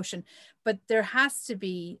void of emotion, but there has to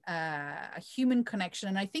be a human connection.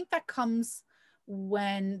 And I think that comes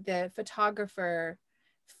when the photographer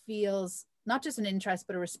feels not just an interest,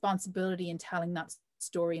 but a responsibility in telling that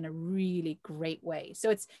story in a really great way. So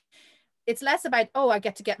it's less about, oh, I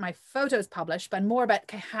get to get my photos published, but more about,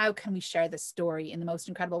 okay, how can we share this story in the most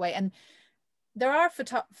incredible way? And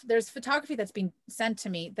there's photography that's been sent to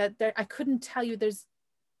me that I couldn't tell you,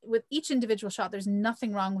 with each individual shot, there's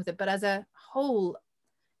nothing wrong with it, but as a whole,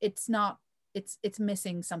 it's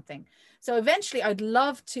missing something. So eventually I'd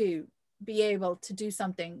love to be able to do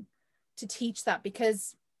something to teach that,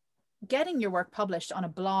 because getting your work published on a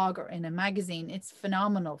blog or in a magazine, it's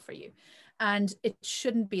phenomenal for you. And it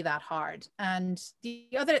shouldn't be that hard. And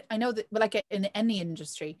I know that, like in any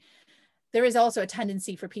industry, there is also a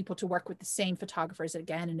tendency for people to work with the same photographers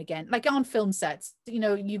again and again, like on film sets.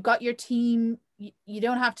 You've got your team. You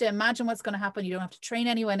don't have to imagine what's going to happen. You don't have to train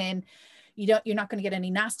anyone in. You're not going to get any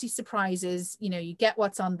nasty surprises. You get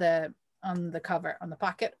what's on the cover, on the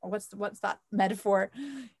packet, or what's that metaphor?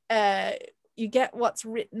 You get what's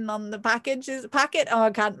written on the packet. Oh,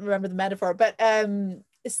 I can't remember the metaphor, but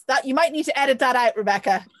it's that you might need to edit that out,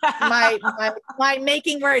 Rebecca. my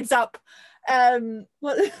making words up. But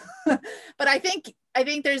I think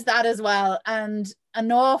there's that as well, and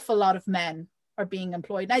an awful lot of men are being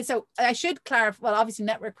employed now. So I should clarify, well, obviously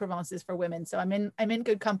Network Provence is for women, so I'm in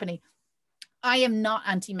good company. I am not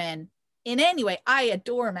anti-men in any way. I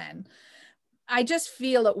adore men. I just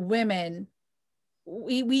feel that women,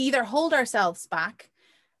 we either hold ourselves back,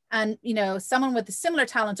 and someone with the similar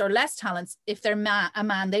talents or less talents, if they're a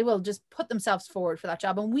man, they will just put themselves forward for that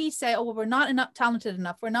job, and we say, oh, well, we're not enough talented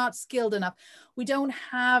enough, we're not skilled enough, we don't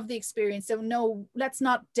have the experience, so no, let's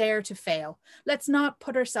not dare to fail, let's not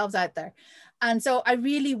put ourselves out there. And so I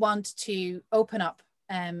really want to open up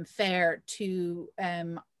Fair to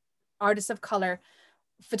artists of color,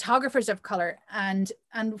 photographers of color, and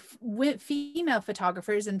female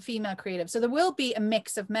photographers and female creatives. So there will be a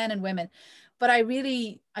mix of men and women, but I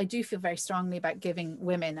do feel very strongly about giving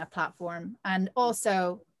women a platform. And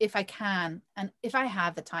also, if I can, and if I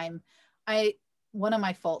have the time, one of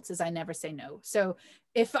my faults is I never say no. So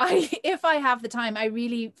if I have the time, I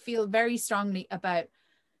really feel very strongly about,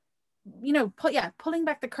 pulling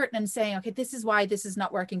back the curtain and saying, okay, this is why this is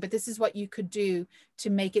not working, but this is what you could do to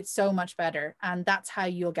make it so much better. And that's how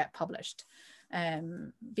you'll get published.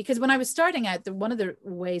 Because when I was starting out, one of the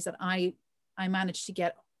ways that I managed to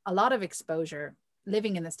get a lot of exposure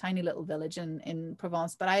living in this tiny little village in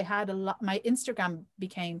Provence, but I had my Instagram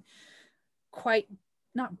became quite,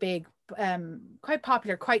 not big, quite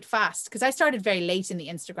popular, quite fast, because I started very late in the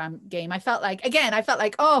Instagram game. I felt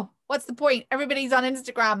like, oh, what's the point? Everybody's on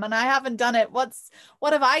Instagram and I haven't done it. What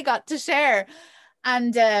have I got to share?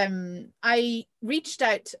 And I reached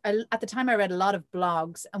out. At the time, I read a lot of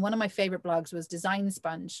blogs, and one of my favorite blogs was Design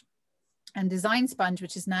Sponge. And Design Sponge,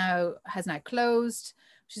 which has now closed,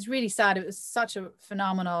 which is really sad. It was such a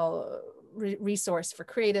phenomenal resource for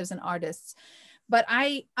creatives and artists. But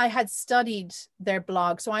I had studied their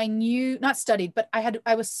blog, so I knew, not studied, but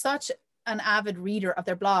I was such an avid reader of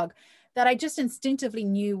their blog that I just instinctively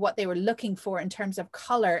knew what they were looking for in terms of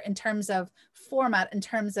color, in terms of format, in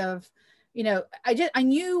terms of, I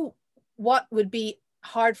knew what would be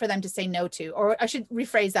hard for them to say no to. Or I should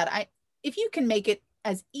rephrase that. If you can make it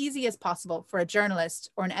as easy as possible for a journalist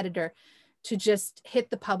or an editor to just hit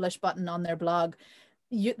the publish button on their blog,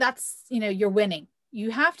 you're winning.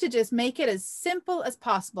 You have to just make it as simple as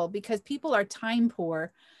possible, because people are time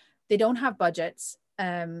poor. They don't have budgets,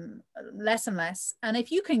 less and less. And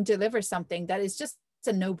if you can deliver something that is just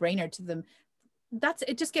a no-brainer to them,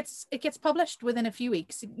 it gets published within a few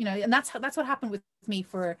weeks, and that's what happened with me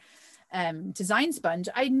for Design Sponge.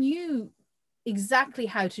 I knew exactly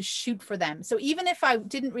how to shoot for them. So even if I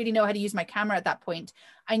didn't really know how to use my camera at that point,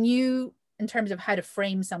 I knew in terms of how to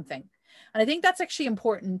frame something. And I think that's actually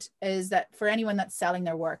important, is that for anyone that's selling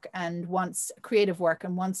their work and wants creative work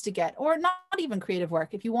and wants to get, or not even creative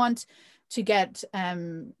work, if you want to get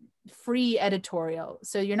free editorial,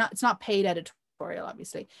 so it's not paid editorial,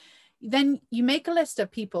 obviously, then you make a list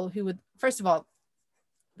of people who would, first of all,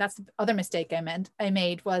 that's the other mistake I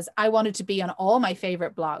made was I wanted to be on all my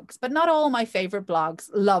favorite blogs, but not all my favorite blogs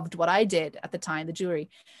loved what I did at the time, the jewelry.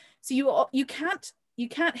 So you can't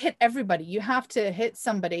hit everybody. You have to hit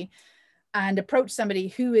somebody and approach somebody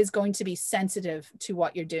who is going to be sensitive to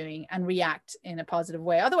what you're doing and react in a positive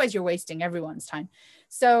way. Otherwise, you're wasting everyone's time.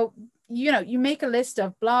 So, you make a list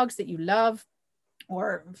of blogs that you love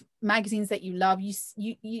or magazines that you love.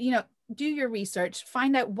 You do your research,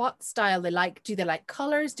 find out what style they like. Do they like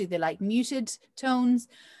colors? Do they like muted tones?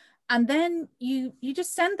 And then you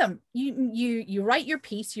just send them. You write your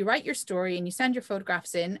piece, you write your story, and you send your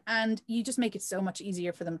photographs in, and you just make it so much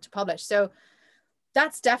easier for them to publish. So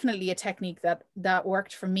that's definitely a technique that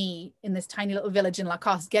worked for me in this tiny little village in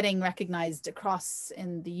Lacoste, getting recognized across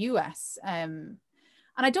in the US.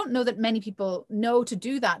 And I don't know that many people know to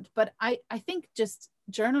do that, but I think just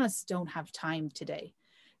journalists don't have time today.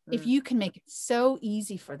 If you can make it so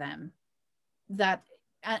easy for them that,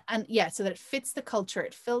 so that it fits the culture,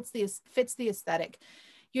 it fits the aesthetic,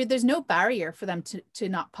 there's no barrier for them to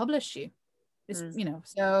not publish you.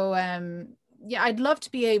 I'd love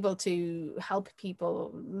to be able to help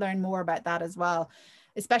people learn more about that as well,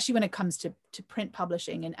 especially when it comes to print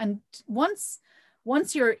publishing. And once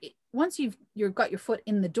you've got your foot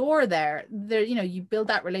in the door there, you build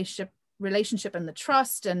that relationship and the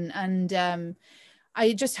trust. And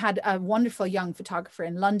I just had a wonderful young photographer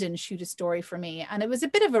in London shoot a story for me. And it was a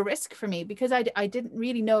bit of a risk for me because I didn't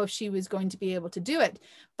really know if she was going to be able to do it.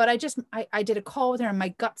 But I did a call with her, and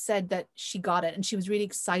my gut said that she got it. And she was really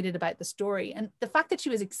excited about the story. And the fact that she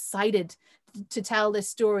was excited to tell this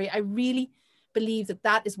story, I really believe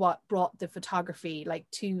that is what brought the photography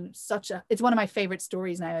to it's one of my favorite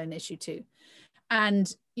stories now in issue 2.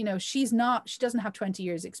 And, she doesn't have 20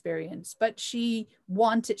 years experience, but she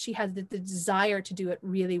had the desire to do it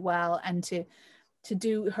really well and to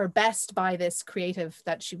do her best by this creative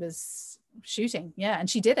that she was shooting. Yeah. And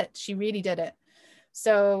she did it. She really did it.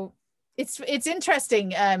 So it's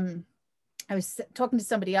interesting. I was talking to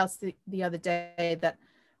somebody else the other day that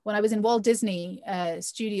when I was in Walt Disney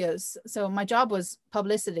Studios, so my job was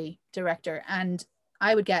publicity director, and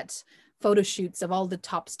I would get photo shoots of all the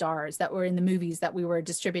top stars that were in the movies that we were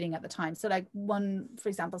distributing at the time. So one, for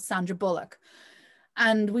example, Sandra Bullock.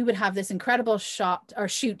 And we would have this incredible photo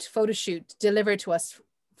shoot delivered to us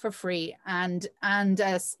for free and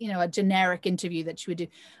as a generic interview that she would do.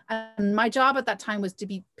 And my job at that time was to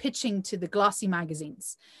be pitching to the glossy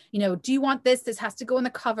magazines. Do you want this? This has to go on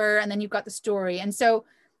the cover, and then you've got the story. And so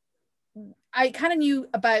I kind of knew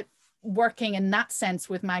about working in that sense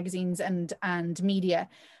with magazines and media.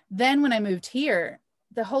 Then when I moved here,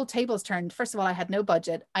 the whole tables turned. First of all, I had no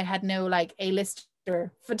budget. I had no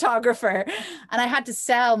A-lister photographer, and I had to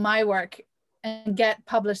sell my work and get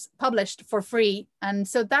published for free. And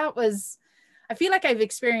so I feel like I've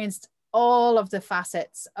experienced all of the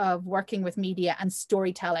facets of working with media and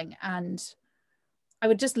storytelling. And I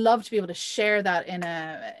would just love to be able to share that in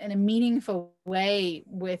a meaningful way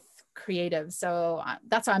with creatives. So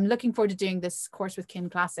that's why I'm looking forward to doing this course with Kim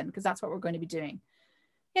Klassen, because that's what we're going to be doing.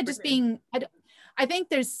 Yeah, just I think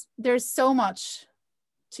there's so much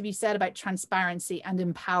to be said about transparency and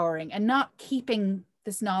empowering, and not keeping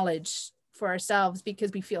this knowledge for ourselves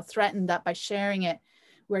because we feel threatened that by sharing it,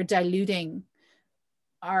 we're diluting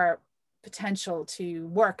our potential to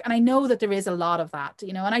work. And I know that there is a lot of that,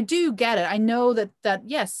 and I do get it. I know that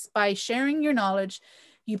yes, by sharing your knowledge,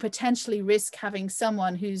 you potentially risk having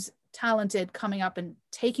someone who's talented coming up and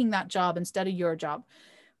taking that job instead of your job.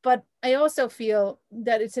 But I also feel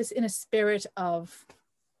that it's just in a spirit of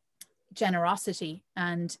generosity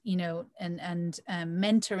and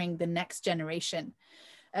mentoring the next generation.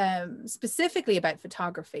 specifically about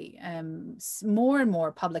photography. More and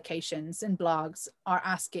more publications and blogs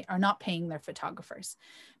are not paying their photographers,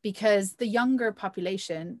 because the younger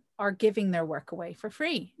population are giving their work away for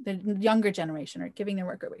free. The younger generation are giving their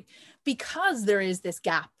work away, because there is this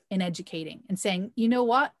gap in educating and saying, you know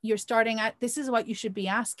what, you're starting out, this is what you should be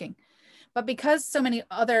asking. But because so many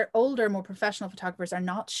other older, more professional photographers are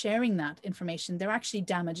not sharing that information, they're actually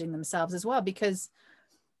damaging themselves as well, because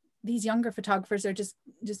these younger photographers are just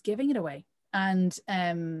giving it away. And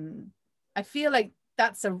I feel like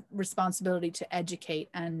that's a responsibility to educate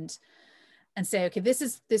and say, okay, this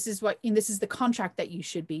is what, this is the contract that you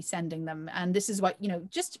should be sending them, and this is what,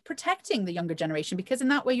 just protecting the younger generation, because in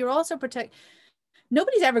that way you're also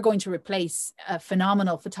nobody's ever going to replace a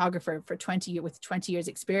phenomenal photographer for 20 years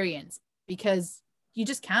experience, because you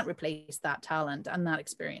just can't replace that talent and that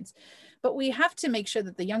experience. But we have to make sure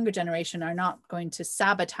that the younger generation are not going to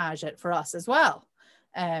sabotage it for us as well.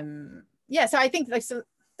 So I think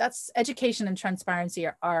that's education and transparency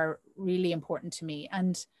are really important to me,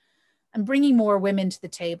 and bringing more women to the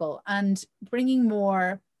table and bringing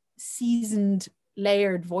more seasoned,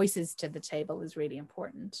 layered voices to the table is really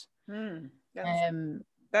important.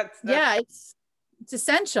 That's it's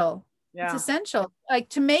essential. Yeah. It's essential, like,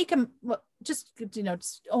 to make them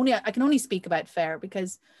I can only speak about FAIR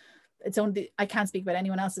because I can't speak about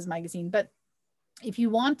anyone else's magazine. But if you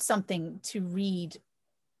want something to read,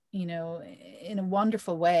 in a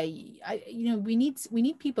wonderful way, we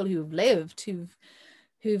need people who've lived,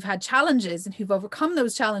 who've had challenges and who've overcome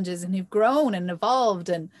those challenges and who've grown and evolved.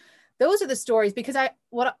 And those are the stories, because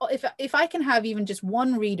if I can have even just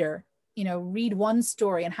one reader, read one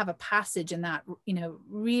story and have a passage in that,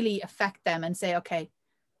 really affect them and say, okay,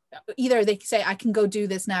 either they say, I can go do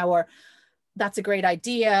this now, or that's a great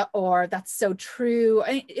idea, or that's so true.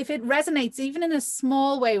 If it resonates even in a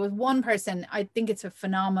small way with one person, I think it's a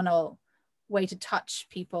phenomenal way to touch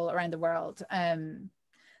people around the world.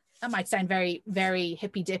 That might sound very, very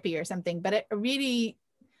hippy dippy or something, but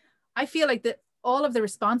I feel like that all of the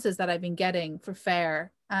responses that I've been getting for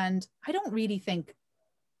FAIR, and I don't really think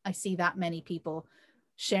I see that many people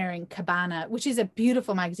sharing Cabana, which is a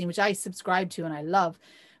beautiful magazine, which I subscribe to and I love,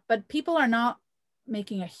 but people are not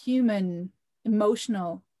making a human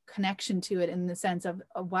emotional connection to it in the sense of,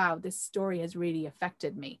 oh, wow, this story has really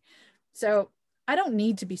affected me. So I don't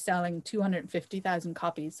need to be selling 250,000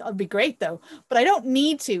 copies. I'll be great though, but I don't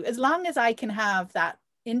need to, as long as I can have that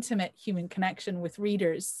intimate human connection with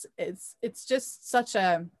readers. It's just such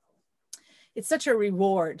a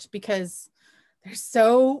reward, because there's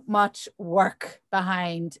so much work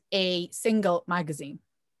behind a single magazine.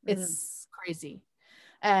 It's crazy.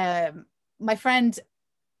 My friend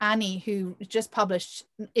Annie, who just published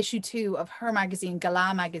issue 2 of her magazine,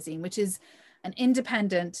 Gala magazine, which is an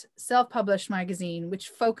independent self-published magazine which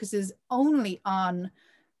focuses only on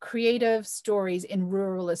creative stories in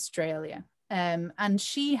rural Australia. And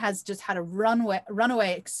she has just had a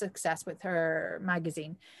runaway success with her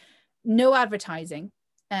magazine. No advertising.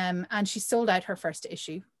 And she sold out her first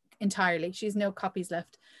issue entirely. She has no copies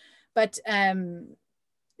left. But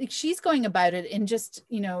she's going about it in just,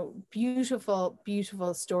 beautiful,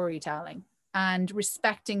 beautiful storytelling and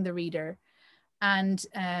respecting the reader. And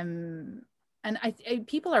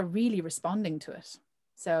people are really responding to it.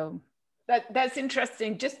 So that's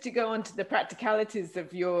interesting. Just to go on to the practicalities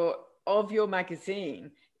of your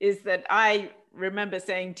magazine, is that I remember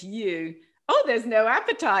saying to you, oh, there's no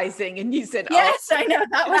advertising, and you said, yes, I know,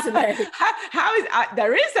 that was hilarious. How is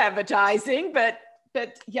there is advertising, but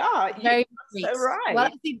yeah, very so right. Well,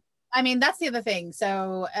 I mean, that's the other thing.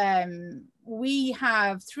 So we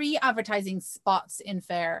have 3 advertising spots in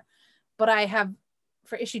FAIR, but I have,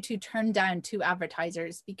 for issue 2, turned down 2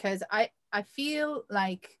 advertisers, because I feel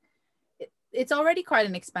like it's already quite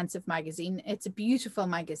an expensive magazine. It's a beautiful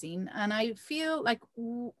magazine, and I feel like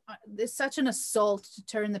there's such an assault to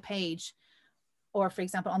turn the page, or for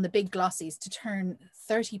example on the big glossies, to turn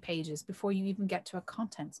 30 pages before you even get to a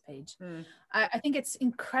contents page. I think it's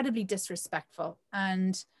incredibly disrespectful,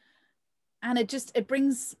 and it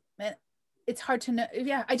brings, it's hard to know.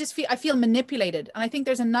 Yeah, I feel manipulated, and I think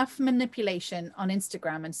there's enough manipulation on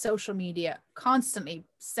Instagram and social media constantly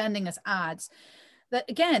sending us ads that,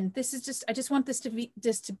 again, I just want this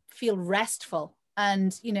to feel restful,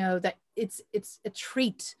 and that it's a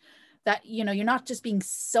treat, that you're not just being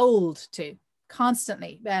sold to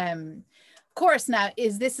constantly. Of course, now,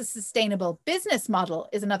 is this a sustainable business model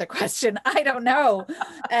is another question. I don't know.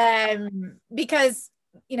 Because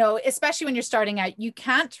especially when you're starting out, you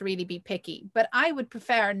can't really be picky, but I would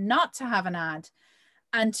prefer not to have an ad,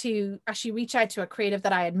 and to actually reach out to a creative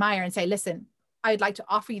that I admire and say, listen, I'd like to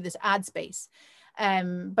offer you this ad space.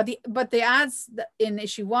 But the ads in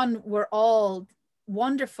issue 1 were all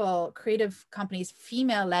wonderful creative companies,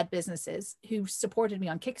 female-led businesses who supported me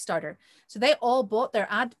on Kickstarter. So they all bought their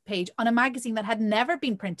ad page on a magazine that had never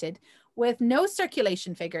been printed, with no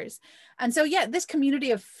circulation figures. And so, yeah, this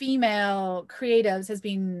community of female creatives has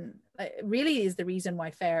been, really is the reason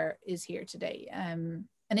why Fair is here today. An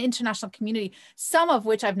international community, some of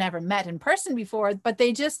which I've never met in person before, but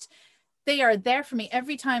they are there for me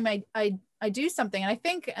every time I do something. And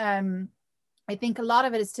I think a lot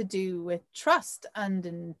of it is to do with trust and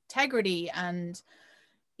integrity. And,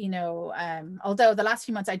 you know, although the last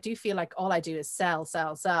few months I do feel like all I do is sell.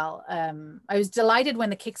 I was delighted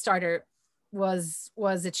when the Kickstarter was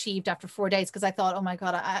achieved after 4 days, because I thought, oh my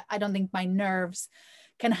God, I don't think my nerves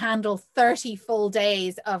can handle 30 full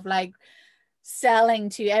days of like selling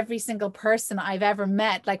to every single person I've ever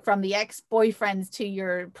met, like from the ex-boyfriends to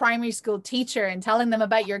your primary school teacher, and telling them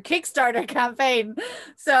about your Kickstarter campaign.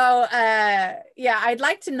 So yeah, I'd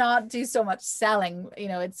like to not do so much selling. You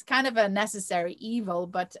know, it's kind of a necessary evil,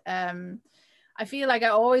 but I feel like I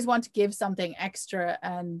always want to give something extra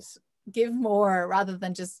and give more rather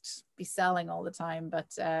than just be selling all the time.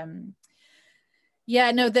 But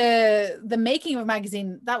yeah, no, the making of a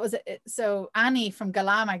magazine, that was it. So Annie from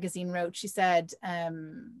Gala magazine wrote, she said,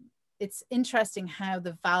 it's interesting how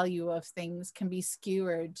the value of things can be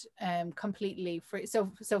skewered completely free.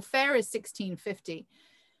 So Fair is 1650,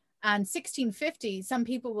 and 1650, some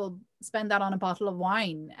people will spend that on a bottle of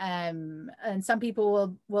wine, and some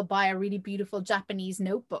people will buy a really beautiful Japanese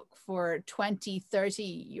notebook for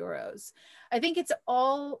 20-30 euros. I think it's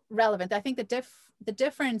all relevant. I think the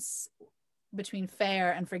difference between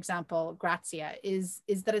Fair and, for example, Grazia is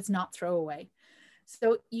that it's not throwaway.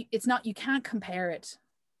 So you can't compare it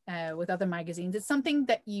with other magazines. It's something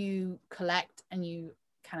that you collect and you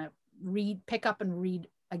kind of pick up and read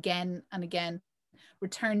again and again,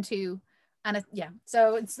 return to, and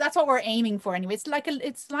so that's what we're aiming for anyway. It's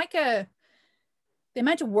like the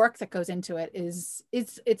amount of work that goes into it is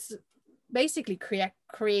it's basically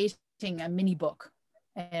creating a mini book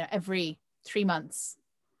every 3 months.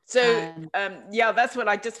 So yeah, that's what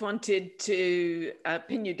I just wanted to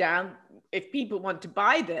pin you down. If people want to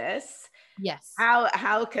buy this, yes,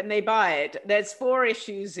 how can they buy it? There's 4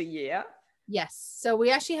 issues a year. Yes, so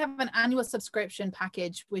we actually have an annual subscription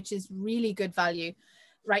package, which is really good value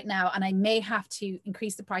right now, and I may have to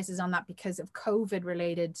increase the prices on that because of COVID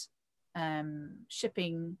related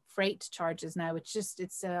shipping freight charges now.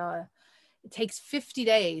 It takes 50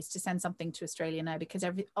 days to send something to Australia now, because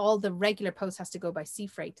all the regular post has to go by sea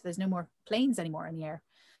freight. There's no more planes anymore in the air.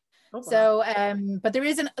 Oh, wow. So, but there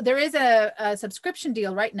is a subscription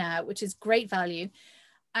deal right now, which is great value.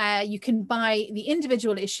 You can buy the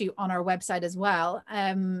individual issue on our website as well.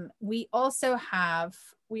 We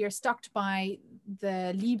are stocked by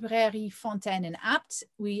the Librairie Fontaine in Apt.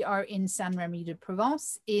 We are in Saint-Rémy de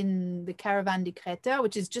Provence, in the Caravan du Créateur,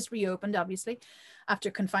 which is just reopened, obviously, after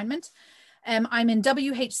confinement. I'm in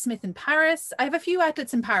WH Smith in Paris. I have a few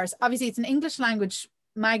outlets in Paris. Obviously, it's an English language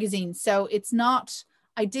magazine, so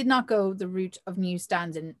I did not go the route of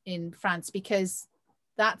newsstands in France, because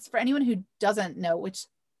that's, for anyone who doesn't know, which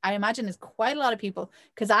I imagine is quite a lot of people,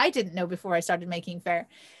 because I didn't know before I started making Fair.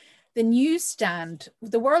 The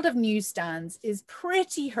world of newsstands is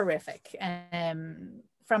pretty horrific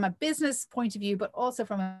from a business point of view, but also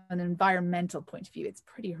from an environmental point of view. It's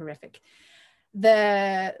pretty horrific.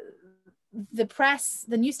 The press,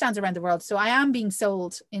 the newsstands around the world. So I am being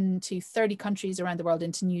sold into 30 countries around the world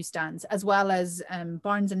into newsstands, as well as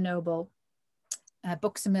Barnes and Noble,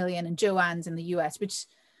 Books A Million, and Joann's in the US, which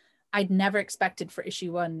I'd never expected for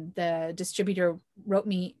issue 1. The distributor wrote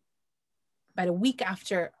me about a week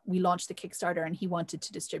after we launched the Kickstarter, and he wanted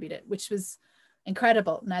to distribute it, which was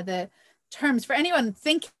incredible. Now, the terms for anyone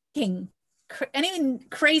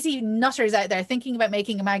crazy nutters out there thinking about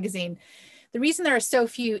making a magazine, the reason there are so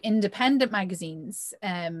few independent magazines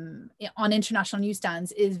on international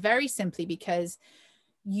newsstands is very simply because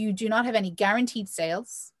you do not have any guaranteed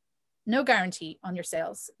sales, no guarantee on your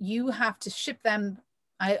sales. You have to ship them.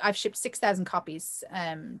 I've shipped 6,000 copies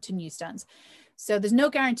to newsstands. So there's no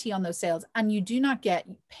guarantee on those sales, and you do not get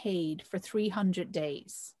paid for 300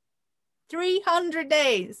 days. 300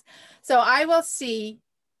 days. So I will see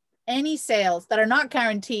any sales that are not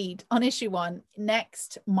guaranteed on issue 1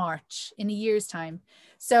 next March, in a year's time.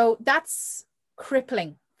 So that's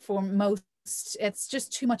crippling for most. It's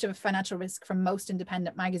just too much of a financial risk for most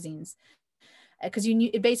independent magazines, because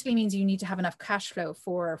it basically means you need to have enough cash flow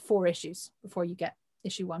for 4 issues before you get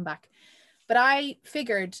issue 1 back. But I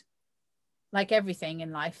figured, like everything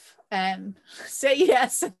in life, say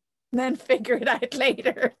yes and then figure it out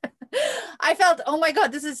later. I felt, oh my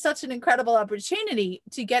God, this is such an incredible opportunity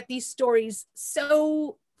to get these stories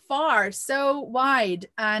so far, so wide.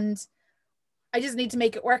 And I just need to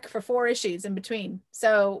make it work for 4 issues in between.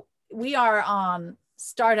 So we are on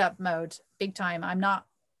startup mode big time. I'm not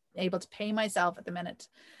able to pay myself at the minute.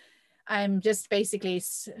 I'm just basically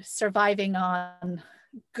surviving on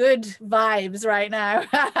good vibes right now.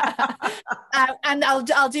 And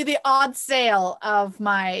I'll do the odd sale of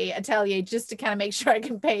my atelier just to kind of make sure I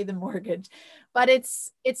can pay the mortgage. But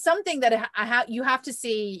it's something that you have to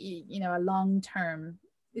see, you know,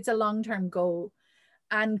 it's a long-term goal.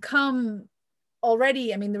 And come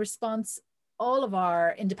already, I mean, the response, all of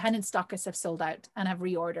our independent stockists have sold out and have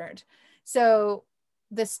reordered. So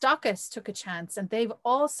the stockists took a chance and they've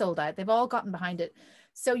all sold out. They've all gotten behind it.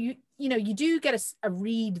 So you do get a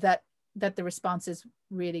read that the response is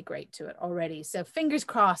really great to it already. So fingers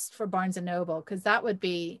crossed for Barnes and Noble, because that would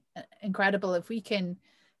be incredible if we can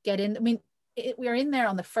get in. I mean, we're in there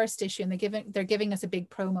on the first issue, and they're giving us a big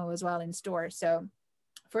promo as well in store, so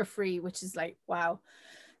for free, which is like, wow.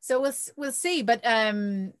 So we'll see. But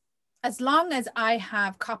as long as I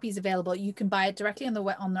have copies available, you can buy it directly on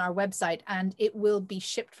our website, and it will be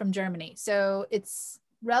shipped from Germany. So it's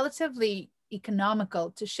relatively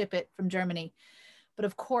economical to ship it from Germany. But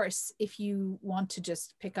of course, if you want to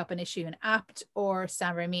just pick up an issue in Apt or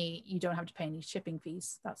Saint-Remy, you don't have to pay any shipping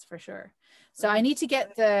fees. That's for sure. So I need to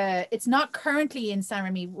get it's not currently in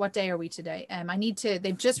Saint-Remy. What day are we today?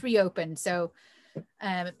 They've just reopened. So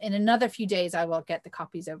in another few days, I will get the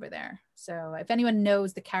copies over there. So if anyone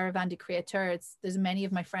knows the Caravan de Créateur, there's many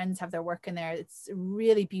of my friends have their work in there. It's a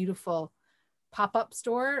really beautiful pop-up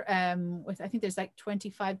store with, I think there's like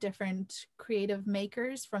 25 different creative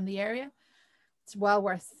makers from the area. It's well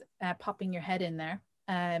worth popping your head in there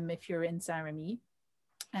if you're in Saint-Remy.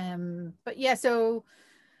 But yeah, so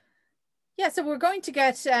we're going to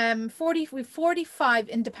get 45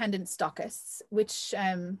 independent stockists, which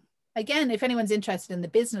again, if anyone's interested in the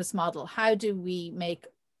business model, how do we make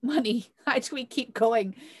money? How do we keep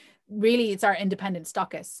going? Really, it's our independent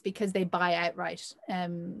stockists, because they buy outright.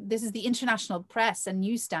 This is the international press and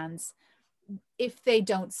newsstands. If they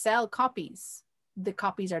don't sell copies, the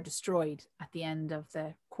copies are destroyed at the end of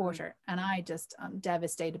the quarter. And I'm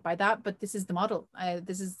devastated by that. But this is the model.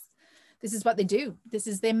 This is what they do. This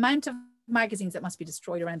is the amount of magazines that must be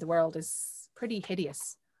destroyed around the world is pretty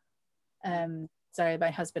hideous. Sorry,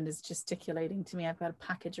 my husband is gesticulating to me. I've got a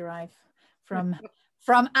package arrive from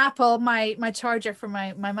Apple, my charger for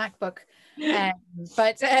my MacBook.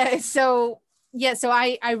 So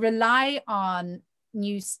I rely on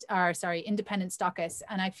independent stockists,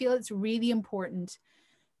 and I feel it's really important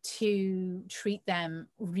to treat them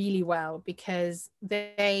really well, because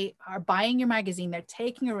they are buying your magazine, they're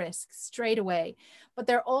taking a risk straight away, but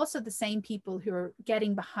they're also the same people who are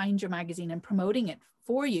getting behind your magazine and promoting it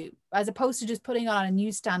for you, as opposed to just putting it on a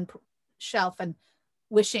newsstand shelf and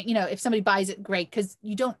wishing, if somebody buys it, great, because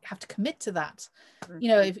you don't have to commit to that.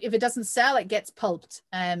 If it doesn't sell, it gets pulped.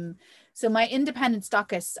 So my independent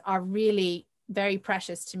stockists are really very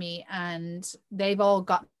precious to me, and they've all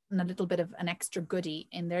gotten a little bit of an extra goodie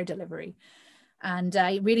in their delivery, and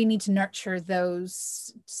I really need to nurture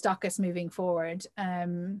those stockists moving forward. I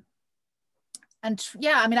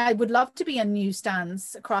would love to be on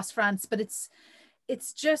newsstands across France, but it's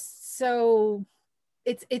just so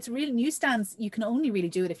it's really, newsstands, you can only really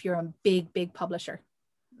do it if you're a big publisher,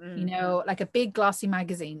 like a big glossy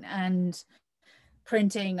magazine and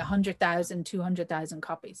printing 100,000, 200,000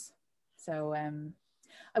 copies. So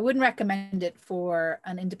I wouldn't recommend it for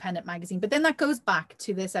an independent magazine. But then that goes back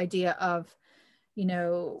to this idea of,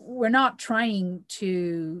 we're not trying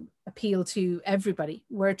to appeal to everybody.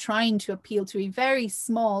 We're trying to appeal to a very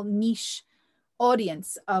small niche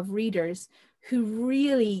audience of readers who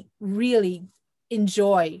really, really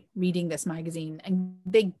enjoy reading this magazine, and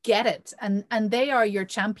they get it, and they are your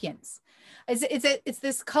champions. It's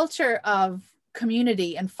this culture of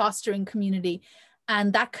community and fostering community,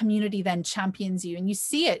 and that community then champions you, and you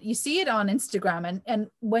see it on Instagram, and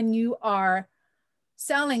when you are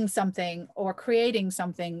selling something or creating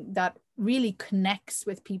something that really connects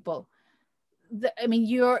with people,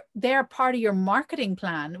 they're part of your marketing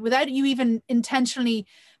plan without you even intentionally.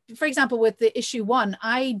 For example, with the issue 1,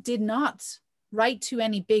 I did not write to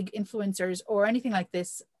any big influencers or anything like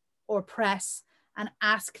this, or press, and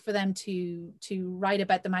ask for them to write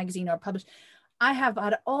about the magazine or publish. I have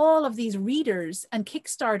had all of these readers and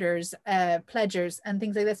Kickstarters, pledgers and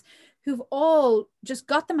things like this, who've all just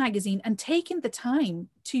got the magazine and taken the time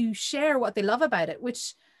to share what they love about it,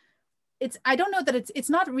 which I don't know that it's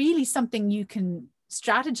not really something you can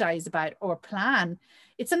strategize about or plan.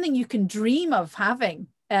 It's something you can dream of having.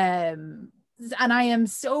 And I am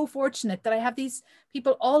so fortunate that I have these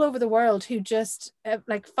people all over the world who just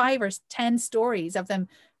like 5 or 10 stories of them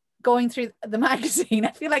going through the magazine.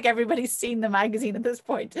 I feel like everybody's seen the magazine at this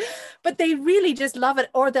point, but they really just love it,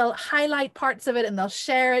 or they'll highlight parts of it and they'll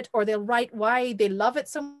share it, or they'll write why they love it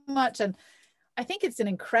so much. And I think it's an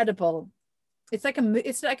incredible, it's like a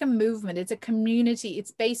movement. It's a community.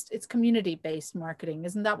 It's community-based marketing.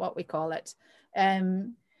 Isn't that what we call it?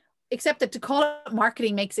 Except that to call it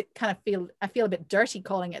marketing makes it kind of I feel a bit dirty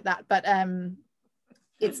calling it that, but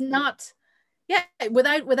it's not. Yeah,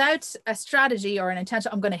 without a strategy or an intention,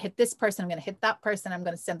 I'm going to hit this person, I'm going to hit that person, I'm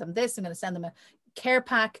going to send them this, I'm going to send them a care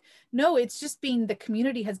pack. No, it's just been the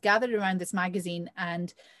community has gathered around this magazine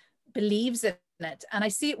and believes in it. And I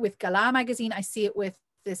see it with Gala magazine. I see it with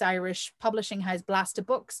this Irish publishing house, Blasta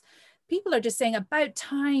Books. People are just saying, about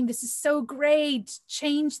time, this is so great,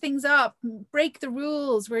 change things up, break the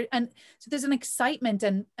rules. And so there's an excitement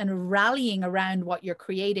and rallying around what you're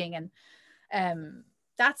creating. And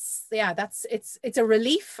it's a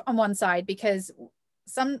relief on one side, because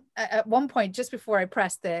at one point, just before I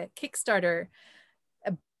pressed the Kickstarter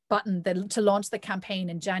button to launch the campaign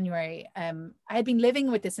in January, I had been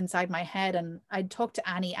living with this inside my head, and I'd talked to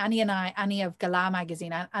Annie of Gala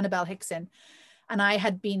magazine, Annabelle Hickson, and I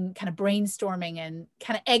had been kind of brainstorming and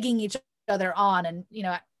kind of egging each other on. And, you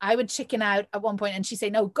know, I would chicken out at one point and she'd say,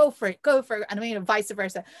 no, go for it. And I mean, vice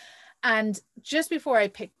versa. And just before I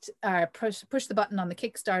pushed the button on the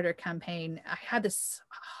Kickstarter campaign, I had this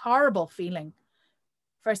horrible feeling.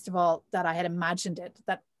 First of all, that I had imagined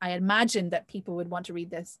that people would want to read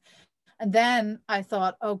this. And then I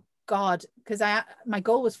thought, oh God, because my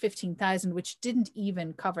goal was 15,000, which didn't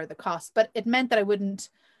even cover the cost, but it meant that I wouldn't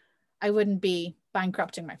be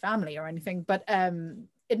bankrupting my family or anything. But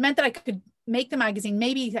it meant that I could make the magazine,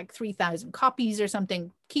 maybe like 3,000 copies or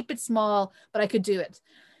something, keep it small, but I could do it.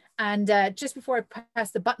 And just before I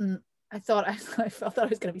pressed the button, I thought I felt that I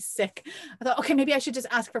was going to be sick. I thought, okay, maybe I should just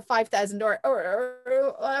ask for 5,000 or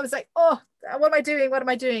I was like, oh, what am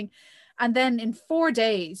I doing? And then in 4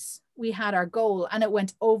 days, we had our goal and it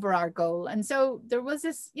went over our goal. And so there was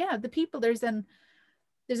this, there's an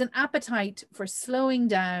appetite for slowing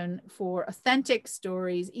down, for authentic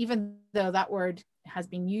stories, even though that word has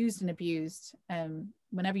been used and abused.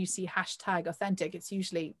 Whenever you see hashtag authentic, it's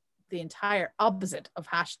usually the entire opposite of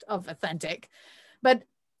authentic. But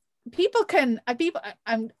people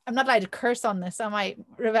I'm not allowed to curse on this, am I,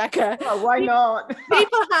 Rebecca? Oh, why not?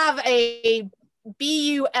 People have a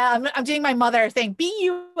BUL, I'm doing my mother thing,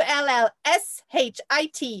 BULLSHIT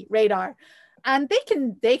radar. And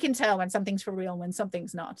they can tell when something's for real and when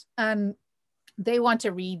something's not. And they want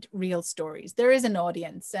to read real stories. There is an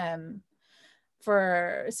audience I'm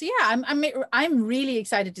really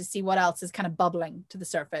excited to see what else is kind of bubbling to the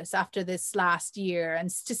surface after this last year, and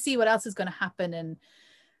to see what else is going to happen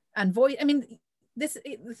and voice. I mean, the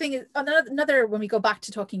thing is, another, when we go back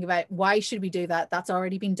to talking about why should we do that, that's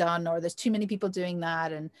already been done, or there's too many people doing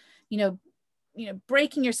that, and you know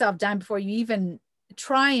breaking yourself down before you even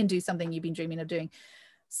try and do something you've been dreaming of doing.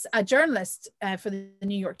 A journalist for the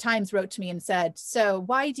New York Times wrote to me and said, so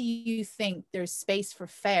why do you think there's space for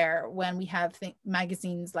Fair when we have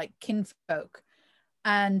magazines like Kinfolk?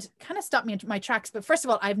 And kind of stopped me in my tracks. But first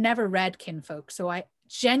of all, I've never read Kinfolk, so I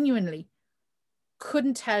genuinely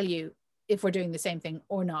couldn't tell you if we're doing the same thing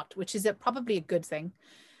or not, which is probably a good thing.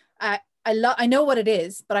 I know what it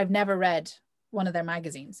is, but I've never read one of their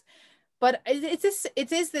magazines. But it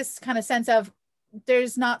is this kind of sense of,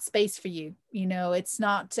 there's not space for you, it's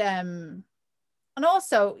not, and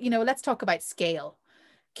also, let's talk about scale.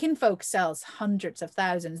 Kinfolk sells hundreds of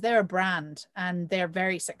thousands. They're a brand and they're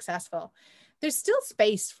very successful. There's still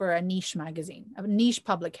space for a niche magazine, a niche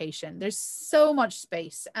publication. There's so much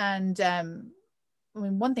space. And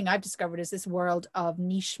one thing I've discovered is this world of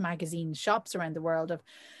niche magazine shops around the world, of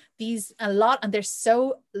these a lot, and they're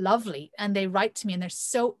so lovely, and they write to me and they're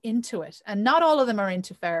so into it. And not all of them are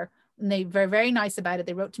into Fair. And they were very nice about it.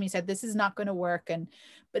 They wrote to me, said, this is not going to work.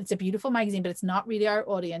 But it's a beautiful magazine, but it's not really our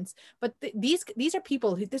audience. But these are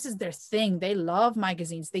people who, this is their thing. They love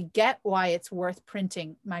magazines. They get why it's worth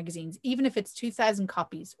printing magazines, even if it's 2,000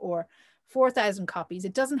 copies or 4,000 copies.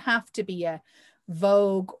 It doesn't have to be a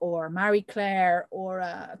Vogue or Marie Claire or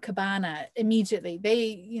a Cabana immediately.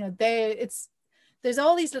 There's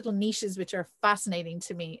all these little niches which are fascinating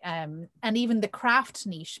to me. And even the craft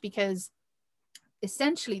niche, because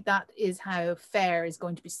essentially that is how Fair is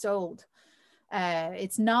going to be sold.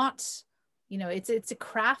 It's not, it's a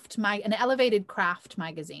craft an elevated craft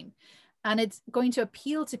magazine, and it's going to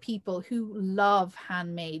appeal to people who love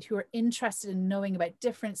handmade, who are interested in knowing about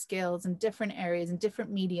different skills and different areas and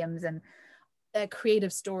different mediums. And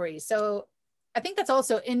creative stories. So I think that's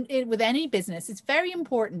also in with any business, it's very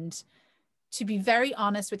important to be very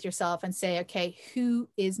honest with yourself and say, okay, who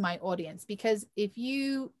is my audience? Because if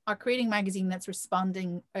you are creating a magazine that's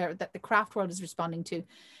responding, or that the craft world is responding to,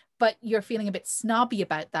 but you're feeling a bit snobby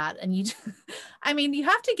about that, and you, I mean, you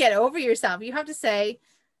have to get over yourself. You have to say,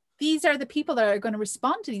 these are the people that are going to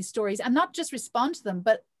respond to these stories, and not just respond to them,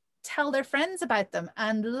 but tell their friends about them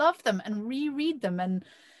and love them and reread them. And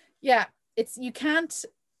yeah, it's, you can't,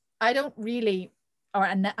 I don't really,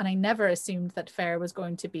 and I never assumed that Faire was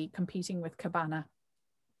going to be competing with Cabana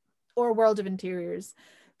or World of Interiors.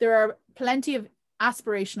 There are plenty of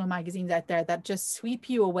aspirational magazines out there that just sweep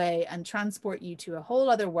you away and transport you to a whole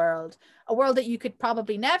other world, a world that you could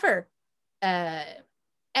probably never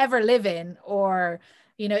ever live in, or,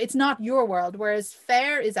 you know, it's not your world. Whereas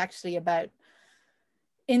Faire is actually about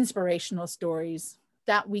inspirational stories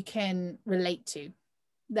that we can relate to,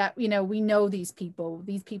 that, you know, we know these people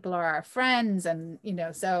are our friends. And, you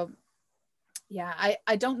know, so yeah,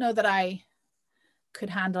 I don't know that I could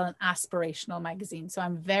handle an aspirational magazine. So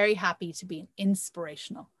I'm very happy to be an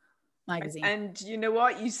inspirational magazine. And you know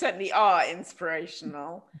what? You certainly are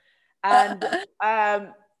inspirational. And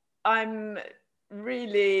I'm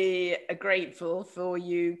really grateful for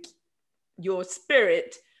your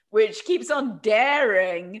spirit, which keeps on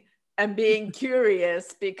daring and being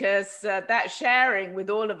curious, because that sharing with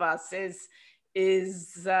all of us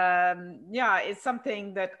is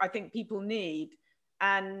something that I think people need.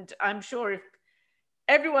 And I'm sure if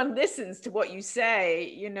everyone listens to what you say,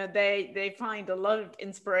 you know, they find a lot of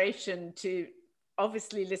inspiration to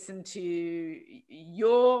obviously listen to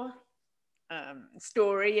your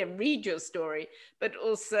story and read your story, but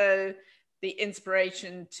also the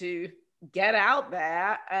inspiration to get out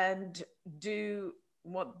there and do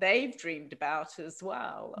what they've dreamed about as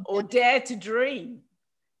well, or dare to dream.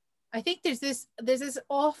 I think there's this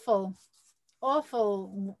awful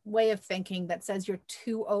way of thinking that says you're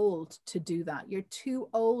too old to do that. You're too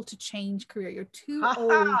old to change career. You're too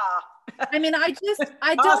old. I mean, I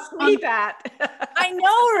don't ask me that. I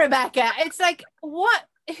know, Rebecca. It's like, what?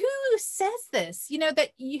 Who says this? You know,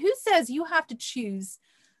 who says you have to choose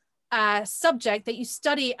a subject that you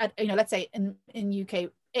study at, you know, let's say in UK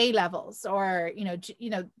A levels, or, you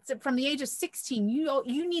know, from the age of 16,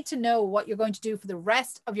 you need to know what you're going to do for the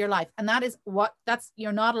rest of your life. And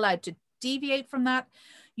you're not allowed to deviate from that.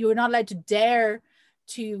 You're not allowed to dare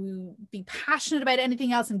to be passionate about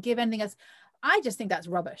anything else and give anything else. I just think that's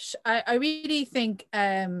rubbish. I really think,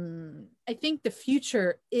 I think the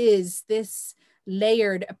future is this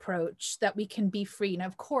layered approach that we can be free. And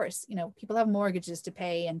of course, you know, people have mortgages to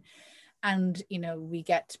pay, and, you know, we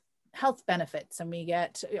get health benefits and we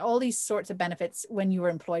get all these sorts of benefits when you are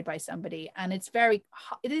employed by somebody. And it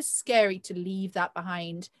is scary to leave that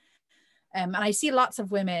behind. And I see lots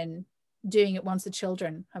of women doing it once the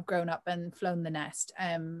children have grown up and flown the nest.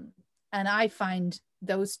 And I find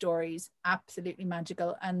those stories absolutely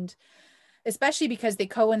magical. And especially because they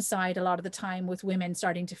coincide a lot of the time with women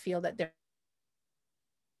starting to feel that they're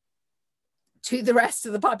to the rest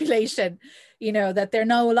of the population, you know, that they're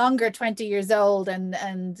no longer 20 years old,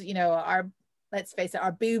 and you know, let's face it,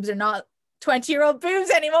 our boobs are not 20-year-old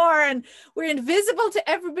boobs anymore, and we're invisible to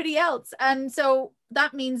everybody else. And so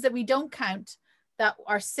that means that we don't count, that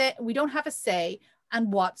we don't have a say,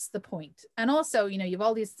 and what's the point? And also, you know, you've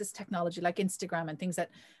all this technology like Instagram and things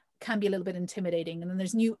that can be a little bit intimidating, and then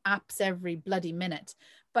there's new apps every bloody minute.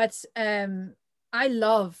 But I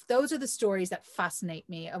love, those are the stories that fascinate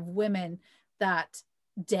me, of women that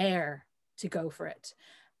dare to go for it.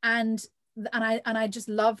 And I just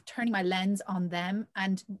love turning my lens on them,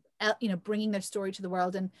 and, you know, bringing their story to the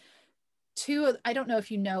world. And I don't know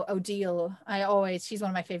if you know Odile, she's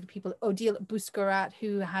one of my favorite people, Odile Bouscarat,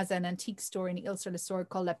 who has an antique store in Ile-sur-le-Soir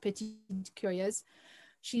called La Petite Curieuse.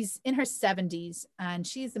 She's in her 70s, and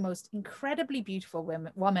she's the most incredibly beautiful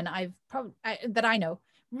woman that I know.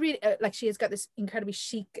 Really, like, she has got this incredibly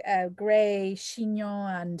chic gray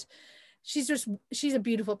chignon, and she's a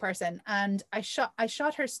beautiful person. And I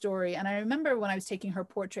shot her story, and I remember when I was taking her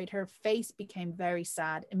portrait, her face became very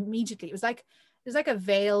sad immediately. It was like a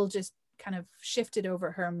veil just kind of shifted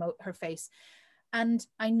over her face. And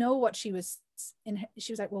I know what she was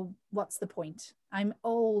she was like, well, what's the point? I'm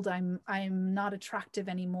old, I'm not attractive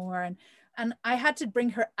anymore. And I had to bring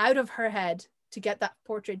her out of her head to get that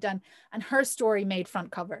portrait done, and her story made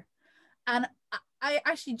front cover. And I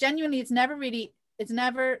actually genuinely, it's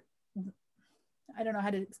never, I don't know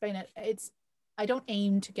how to explain it. I don't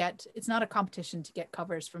aim to get, it's not a competition to get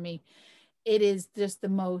covers for me. It is just the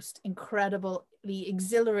most incredibly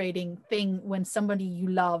exhilarating thing when somebody you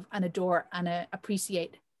love and adore and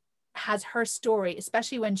appreciate has her story,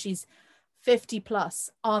 especially when she's 50 plus,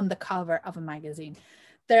 on the cover of a magazine.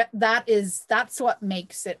 That's what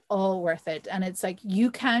makes it all worth it. And it's like, you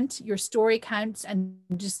count, your story counts, and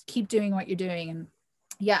just keep doing what you're doing. And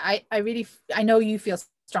yeah, I know you feel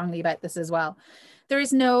strongly about this as well.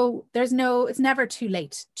 It's never too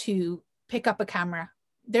late to pick up a camera.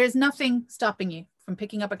 There's nothing stopping you from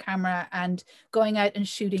picking up a camera and going out and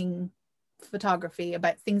shooting photography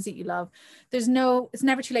about things that you love. It's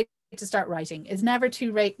never too late to start writing. It's never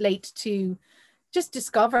too late to just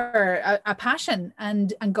discover a passion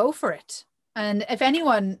and go for it. And if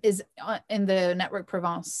anyone is in the Network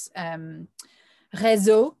Provence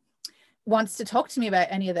réseau, wants to talk to me about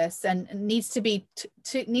any of this and needs to be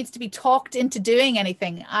talked into doing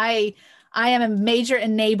anything, I am a major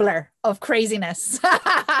enabler of craziness.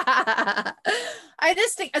 I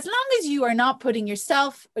just think, as long as you are not putting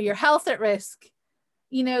yourself or your health at risk,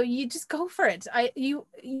 you just go for it.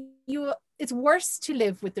 It's worse to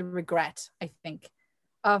live with the regret, I think,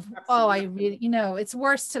 of, absolutely, oh, I really, it's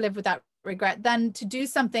worse to live with that regret than to do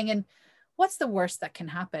something. And what's the worst that can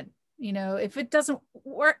happen? If it doesn't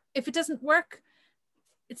work,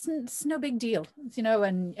 it's no big deal,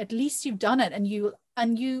 and at least you've done it. And you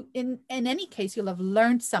in any case, you'll have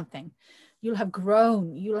learned something. You'll have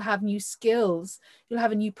grown, you'll have new skills, you'll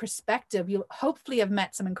have a new perspective. You'll hopefully have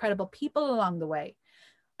met some incredible people along the way.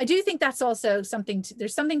 I do think that's also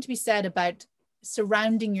there's something to be said about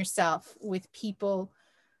surrounding yourself with people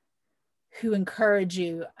who encourage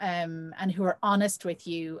you, and who are honest with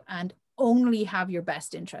you and only have your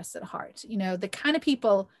best interests at heart. The kind of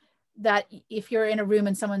people that if you're in a room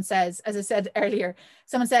and someone says, as I said earlier,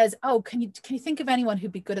 someone says, oh, can you think of anyone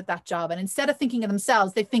who'd be good at that job? And instead of thinking of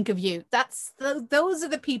themselves, they think of you. Those are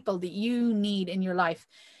the people that you need in your life,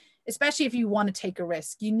 especially if you want to take a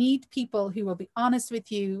risk. You need people who will be honest with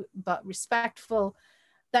you, but respectful,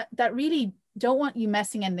 that really don't want you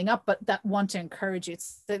messing anything up, but that want to encourage you.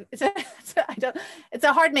 It's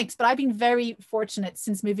a hard mix, but I've been very fortunate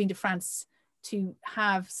since moving to France to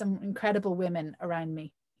have some incredible women around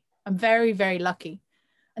me. I'm very, very lucky.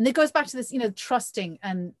 And it goes back to this, trusting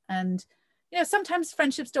and sometimes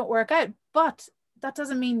friendships don't work out, but that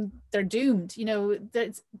doesn't mean they're doomed.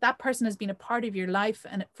 That person has been a part of your life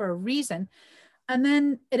and for a reason. And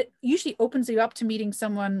then it usually opens you up to meeting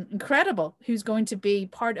someone incredible who's going to be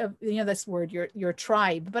part of, this word, your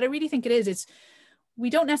tribe. But I really think we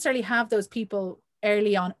don't necessarily have those people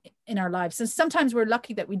early on in our lives. And sometimes we're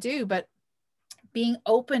lucky that we do, but being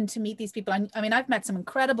open to meet these people. I mean, I've met some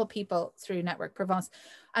incredible people through Network Provence.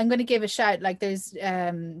 I'm going to give a shout, like there's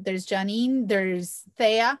Janine, there's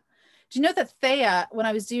Thea. Do you know that Thea, when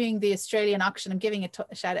I was doing the Australian auction, I'm giving a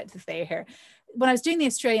shout out to Thea here. When I was doing the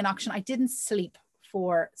Australian auction, I didn't sleep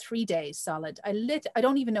for 3 days solid. I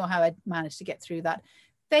don't even know how I managed to get through that.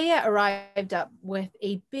 Thea arrived up with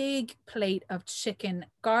a big plate of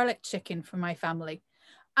garlic chicken for my family.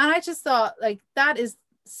 And I just thought, like, that is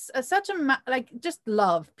such just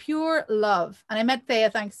love, pure love. And I met Thea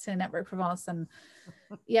thanks to Network Provence. And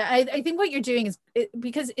yeah, I think what you're doing is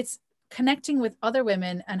because it's connecting with other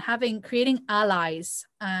women and creating allies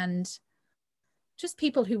and just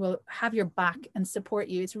people who will have your back and support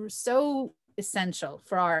you. It's so essential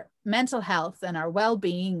for our mental health and our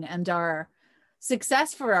well-being and our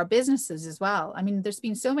success for our businesses as well. I mean, there's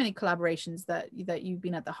been so many collaborations that you've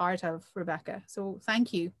been at the heart of, Rebecca. So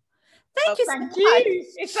thank you. Thank you so much.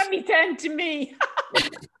 It's only turned to me.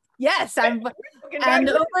 Yes, and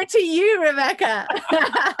over to you, Rebecca.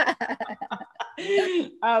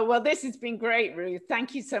 Well, this has been great, Ruth.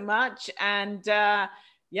 Thank you so much. And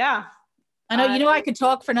yeah. I know, I could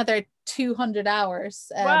talk for another 200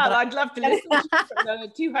 hours. Well, I'd love to listen to you for another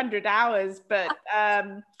 200 hours, but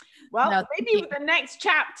maybe with the next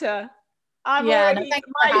chapter, my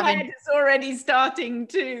head is already starting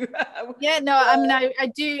to.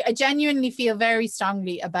 I genuinely feel very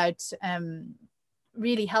strongly about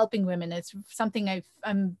really helping women. It's something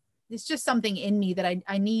it's just something in me that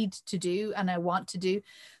I need to do and I want to do.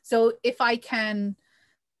 So if I can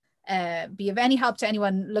be of any help to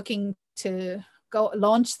anyone looking to go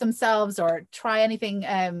launch themselves or try anything,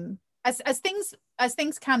 as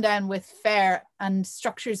things calm down with FAIR and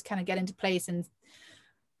structures kind of get into place and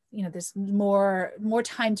there's more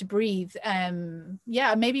time to breathe,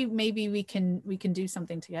 maybe we can do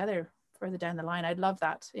something together further down the line. I'd love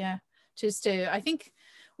that. I think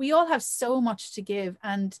we all have so much to give,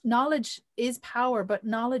 and knowledge is power, but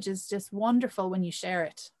knowledge is just wonderful when you share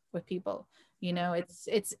it with people.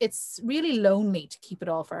 It's really lonely to keep it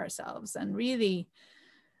all for ourselves, and really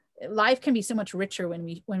life can be so much richer when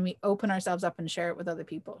we open ourselves up and share it with other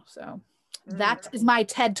people. So that is my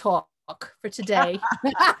TED talk. talk for today.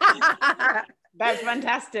 That's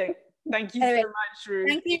fantastic. Thank you so much, Ruth.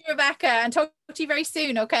 Thank you, Rebecca, and talk to you very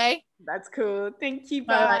soon, okay? That's cool. Thank you.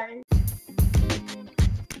 Bye.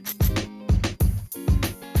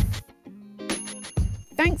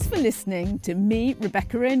 Thanks for listening to me,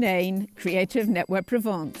 Rebecca Ronayne, creator of Network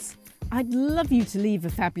Provence. I'd love you to leave a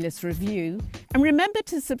fabulous review and remember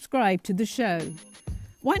to subscribe to the show.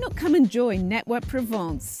 Why not come and join Network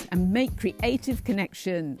Provence and make creative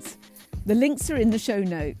connections? The links are in the show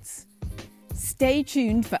notes. Stay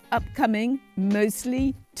tuned for upcoming,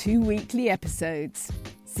 mostly 2 weekly episodes.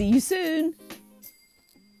 See you soon.